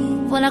nuits,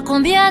 voilà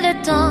combien de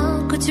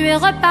temps que tu es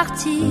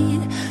reparti.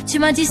 Tu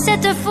m'as dit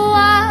cette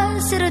fois,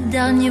 c'est le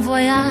dernier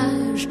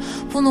voyage.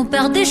 Pour nos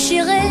pères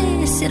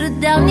déchirés, c'est le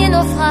dernier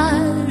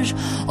naufrage.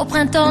 Au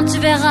printemps tu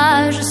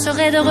verras, je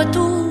serai de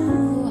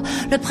retour.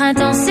 Le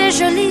printemps c'est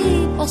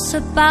joli pour se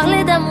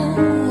parler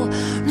d'amour.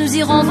 Nous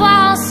irons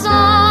voir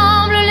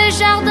ensemble les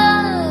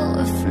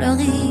jardins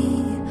fleuris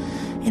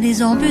et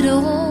les embus de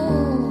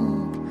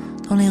ronds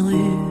dans les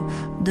rues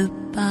de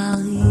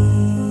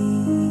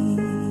Paris.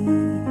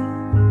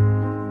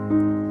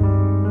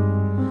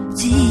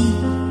 Dis,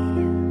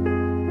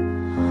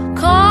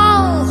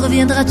 quand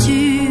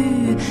reviendras-tu?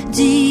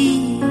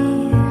 Dis,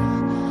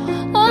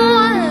 au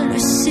moins le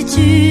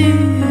sais-tu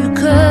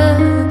que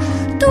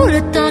tout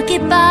le temps qui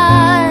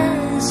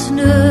passe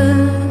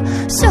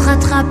ne se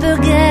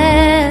rattrape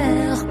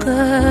guère, que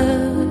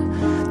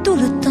tout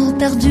le temps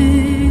perdu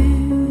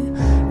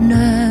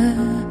ne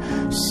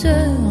se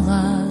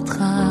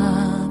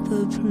rattrape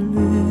plus.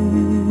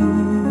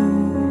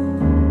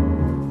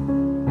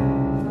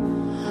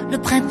 Le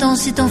printemps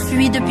s'est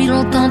enfui depuis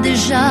longtemps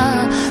déjà,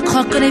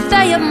 croque les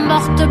feuilles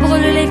mortes,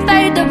 brûle les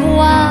feuilles de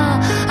bois.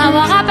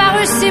 Avoir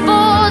apparu si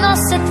beau dans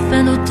cette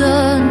fin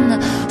d'automne,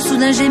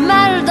 soudain j'ai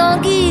mal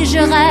d'anguille, je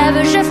rêve,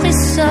 je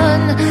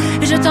frissonne,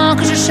 et je tends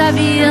que je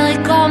chavire et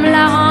comme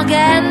la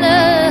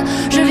rengaine.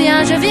 Je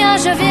viens, je viens,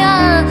 je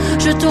viens,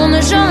 je tourne,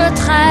 je me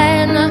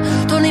traîne,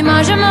 ton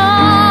image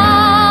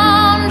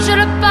monte, je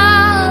le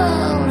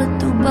parle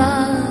tout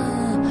bas.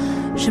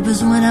 J'ai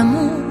besoin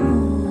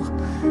d'amour,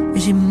 et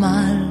j'ai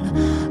mal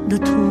de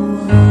toi.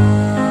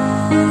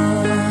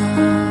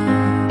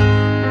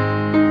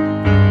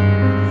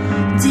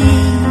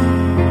 Dis,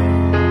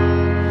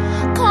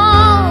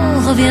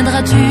 quand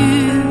reviendras-tu?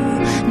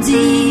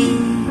 Dis,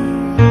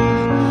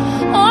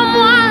 au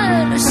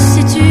moins le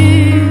sais-tu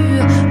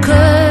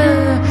que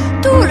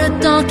tout le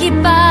temps qui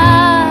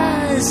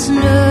passe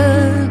ne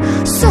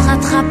se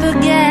rattrape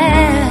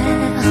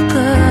guère,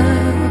 que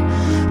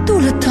tout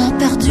le temps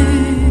perdu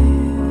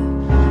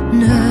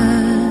ne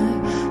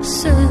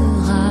se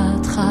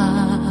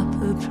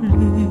rattrape plus.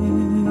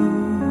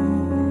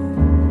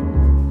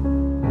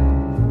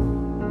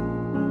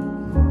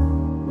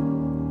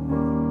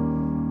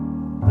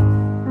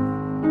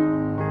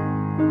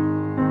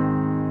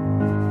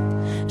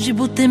 J'ai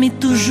beau t'aimer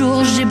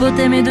toujours, j'ai beau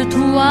t'aimer de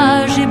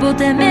toi, j'ai beau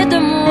t'aimer de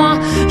moi,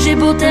 j'ai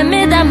beau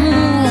t'aimer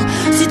d'amour.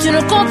 Si tu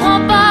ne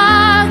comprends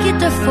pas qu'il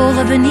te faut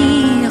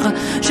revenir,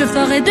 je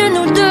ferai de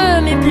nous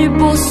deux mes plus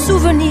beaux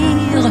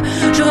souvenirs.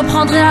 Je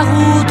reprendrai la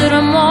route,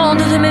 le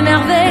monde de mes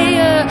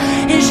merveilles,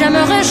 et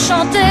j'aimerais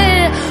chanter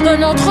un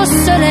autre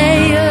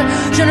soleil.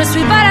 Je ne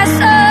suis pas la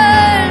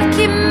seule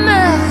qui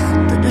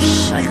meurt de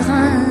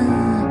chagrin,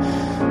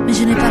 mais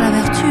je n'ai pas la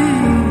vertu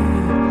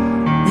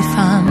des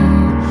femmes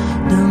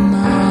de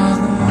marin.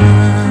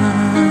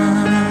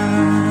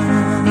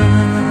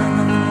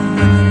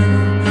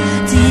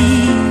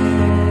 Dis,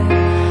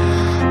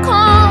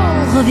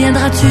 quand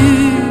reviendras-tu?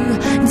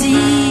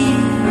 Dis,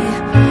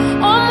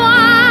 au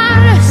moins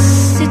le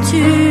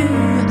sais-tu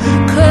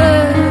que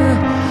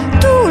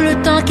tout le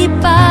temps qui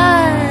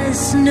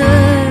passe ne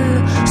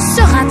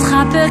se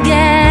rattrape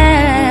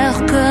guère,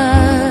 que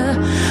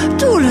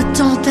tout le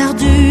temps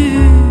perdu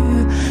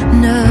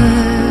ne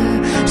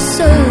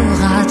se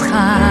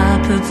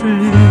rattrape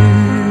plus.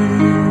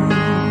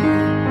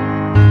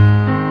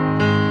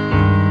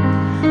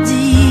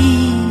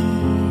 Dis,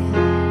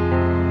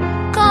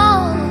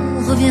 quand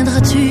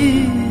reviendras-tu?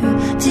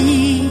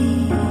 Dis,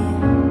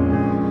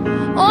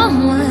 au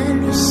moins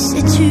le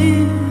sais-tu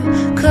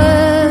que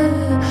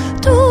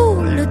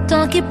tout le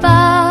temps qui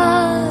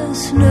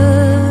passe ne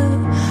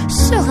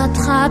se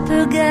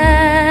rattrape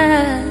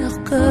guère,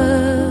 que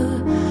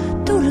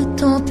tout le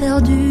temps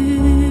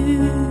perdu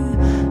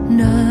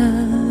ne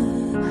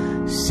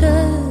se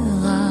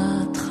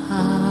rattrape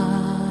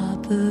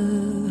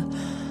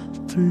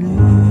plus.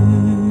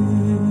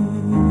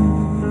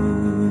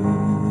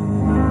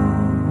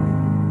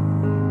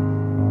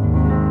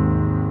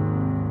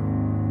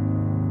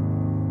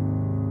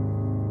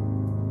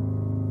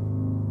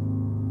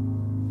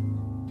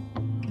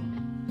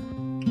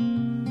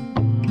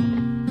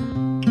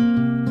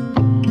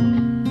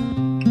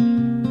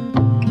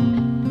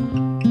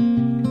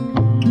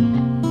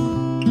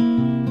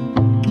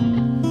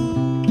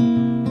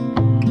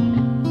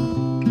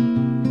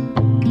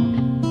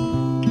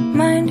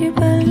 Mind you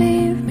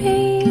believe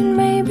me and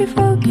maybe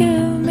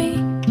forgive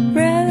me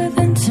rather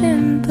than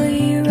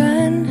simply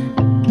run.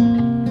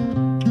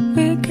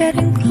 We're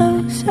getting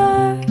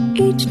closer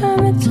each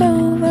time it's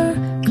over,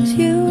 'cause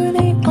you were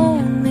the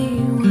only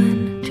one.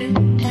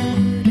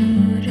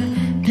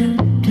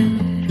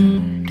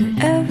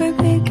 Every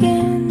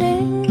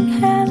beginning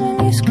has a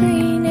new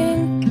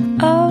screening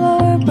of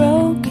our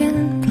broken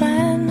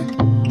plan.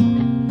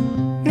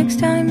 Next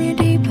time you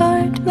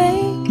depart,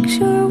 make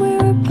sure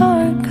we're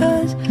apart,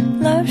 'cause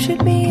love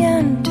should be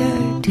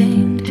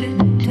entertained.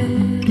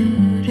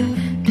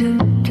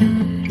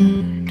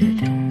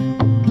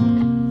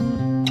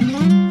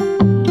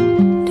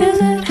 Does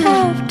it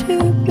have to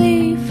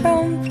be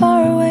from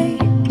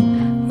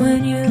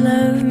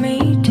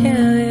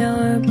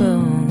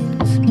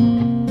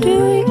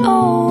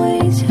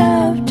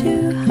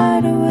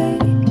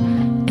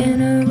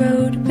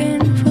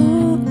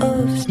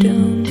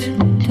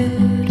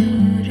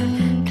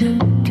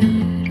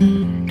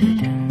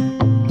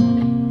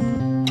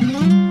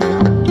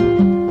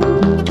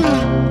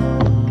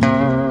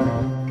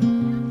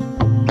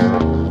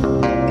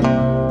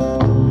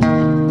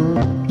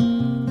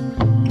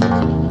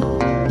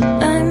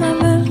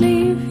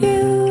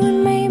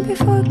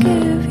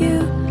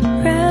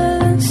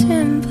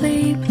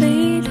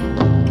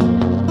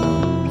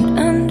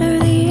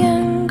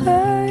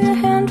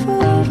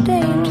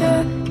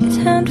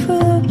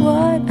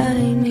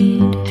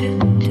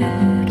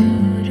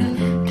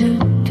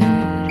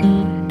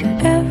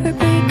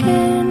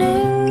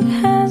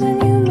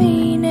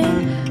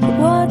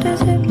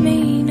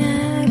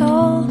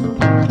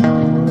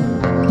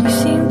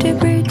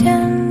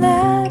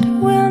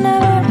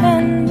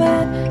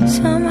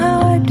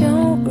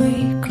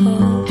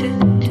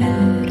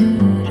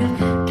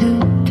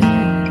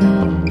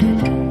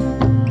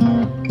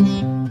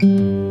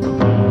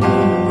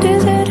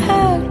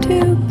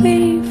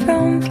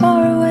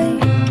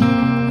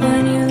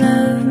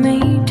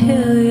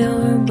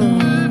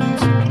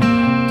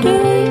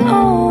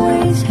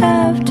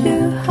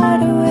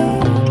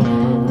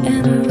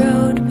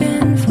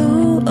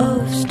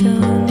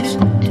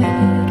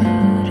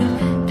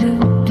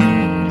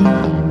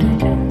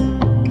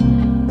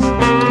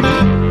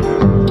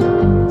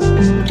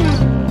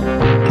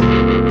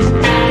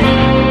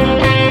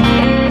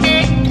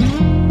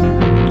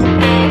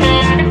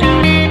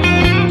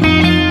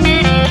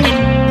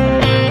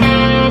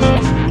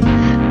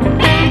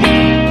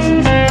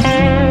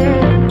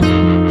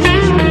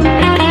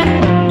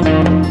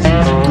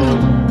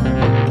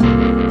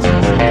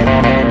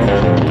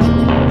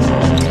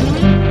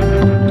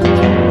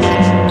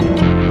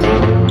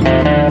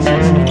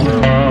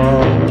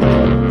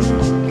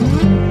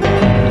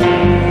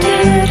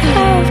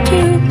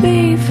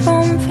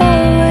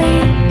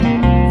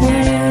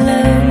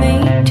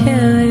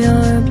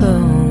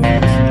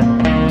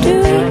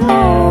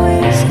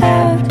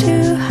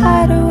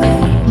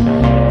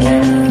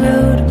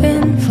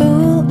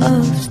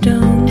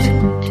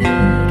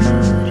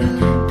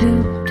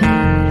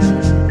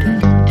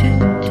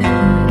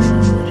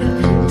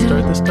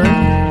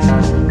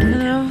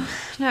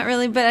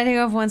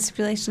one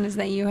stipulation is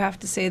that you have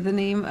to say the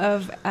name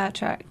of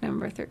track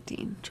number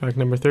 13. Track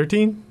number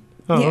 13?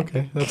 Oh, Yeah.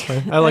 okay. That's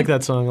fine. I like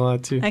that song a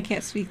lot, too. I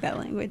can't speak that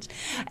language.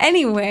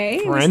 Anyway.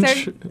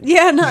 French?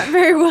 Not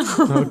very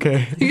well.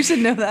 Okay. You should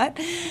know that.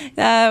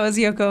 That was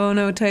Yoko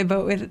Ono Toy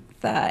Boat with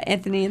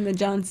Anthony and the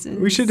Johnsons.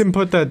 We should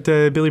input that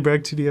Billy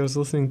Bragg CD I was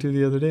listening to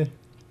the other day.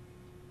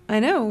 I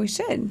know, we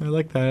should. I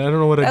like that. I don't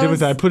know what I did with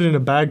that. I put it in a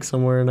bag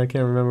somewhere, and I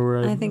can't remember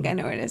where I think I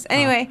know where it is.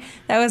 Anyway,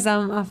 that was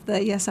off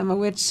the Yes, I'm a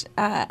Witch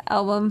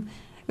album,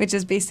 which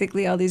is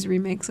basically all these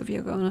remakes of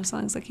Yoko Ono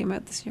songs that came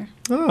out this year.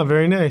 Oh,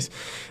 very nice.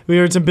 We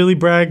heard some Billy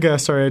Bragg.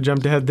 Sorry, I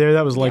jumped ahead there.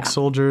 That was Like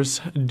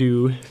Soldiers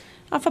Do.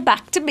 Off of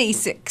Back to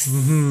Basics.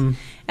 Mm-hmm.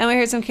 And we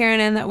heard some Karen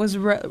Ann. That was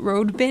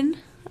Road Bin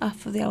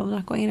off of the album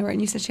Not Going Anywhere.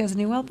 And you said she has a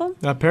new album?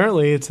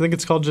 Apparently. I think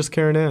it's called Just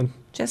Karen Ann.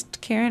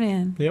 Just Karen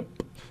Ann. Yep.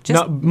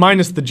 Not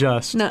minus the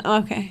just. No,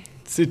 okay.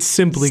 It's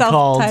simply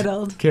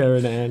called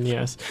Karen Ann,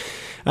 yes.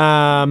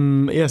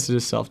 Yes, it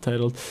is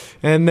self-titled.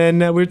 And then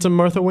we heard some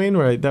Martha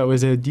Wainwright. That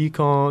was a Dis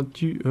quand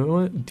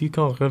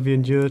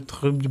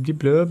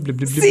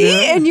reviendras-tu.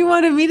 See? And you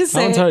wanted me to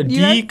say it.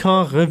 Dis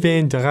quand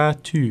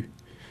reviendras-tu.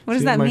 What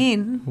does that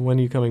mean? When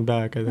are you coming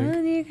back, I think.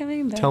 When are you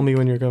coming back? Tell me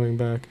when you're coming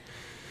back.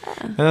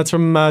 And that's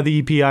from the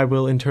EP I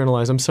Will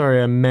Internalize. I'm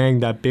sorry I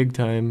manged that big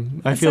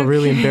time. I feel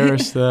really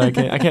embarrassed that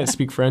I can't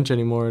speak French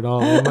anymore at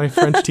all. My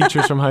French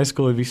teachers from high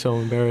school would be so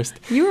embarrassed.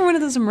 You were one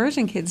of those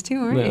immersion kids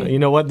too, weren't you? You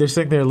know what? They're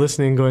sitting there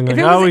listening, going like,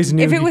 I always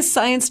knew. If it was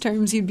science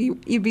terms, you'd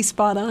be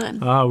spot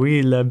on. Ah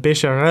oui, le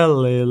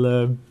bécherel et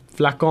le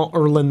flacon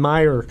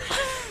Erlenmeyer.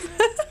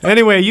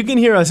 Anyway, you can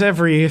hear us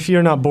if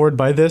you're not bored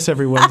by this,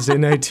 every Wednesday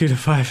night, 2 to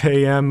 5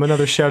 a.m.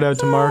 Another shout out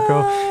to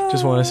Marco.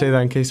 Just want to say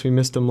that in case we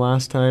missed him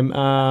last time.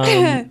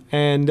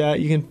 And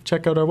you can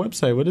check out our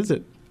website. What is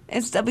it?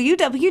 It's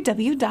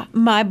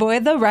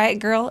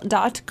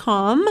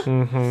www.myboytherightgirl.com.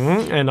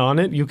 Mm-hmm. And on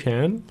it, you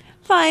can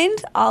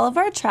find all of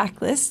our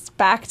track lists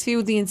back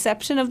to the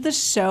inception of the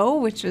show,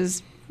 which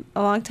was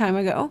a long time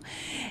ago.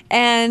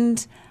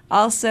 And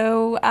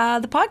also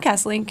the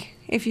podcast link,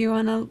 if you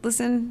want to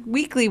listen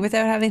weekly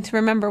without having to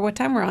remember what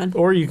time we're on.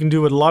 Or you can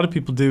do what a lot of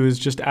people do, is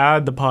just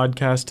add the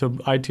podcast to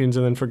iTunes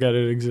and then forget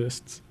it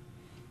exists.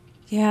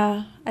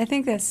 Yeah, I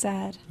think that's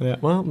sad. Yeah,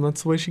 well,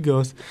 that's the way she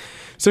goes.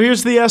 So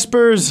here's the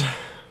Espers.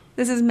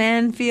 This is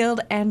Manfield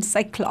and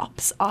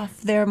Cyclops off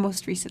their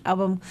most recent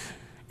album,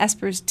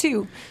 Espers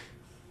 2.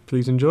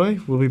 Please enjoy.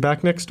 We'll be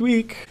back next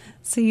week.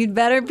 So you'd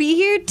better be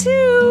here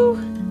too.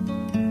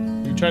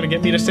 You trying to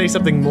get me to say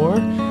something more?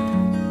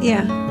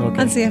 Yeah,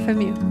 okay. on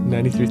CFMU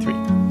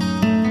 93.3.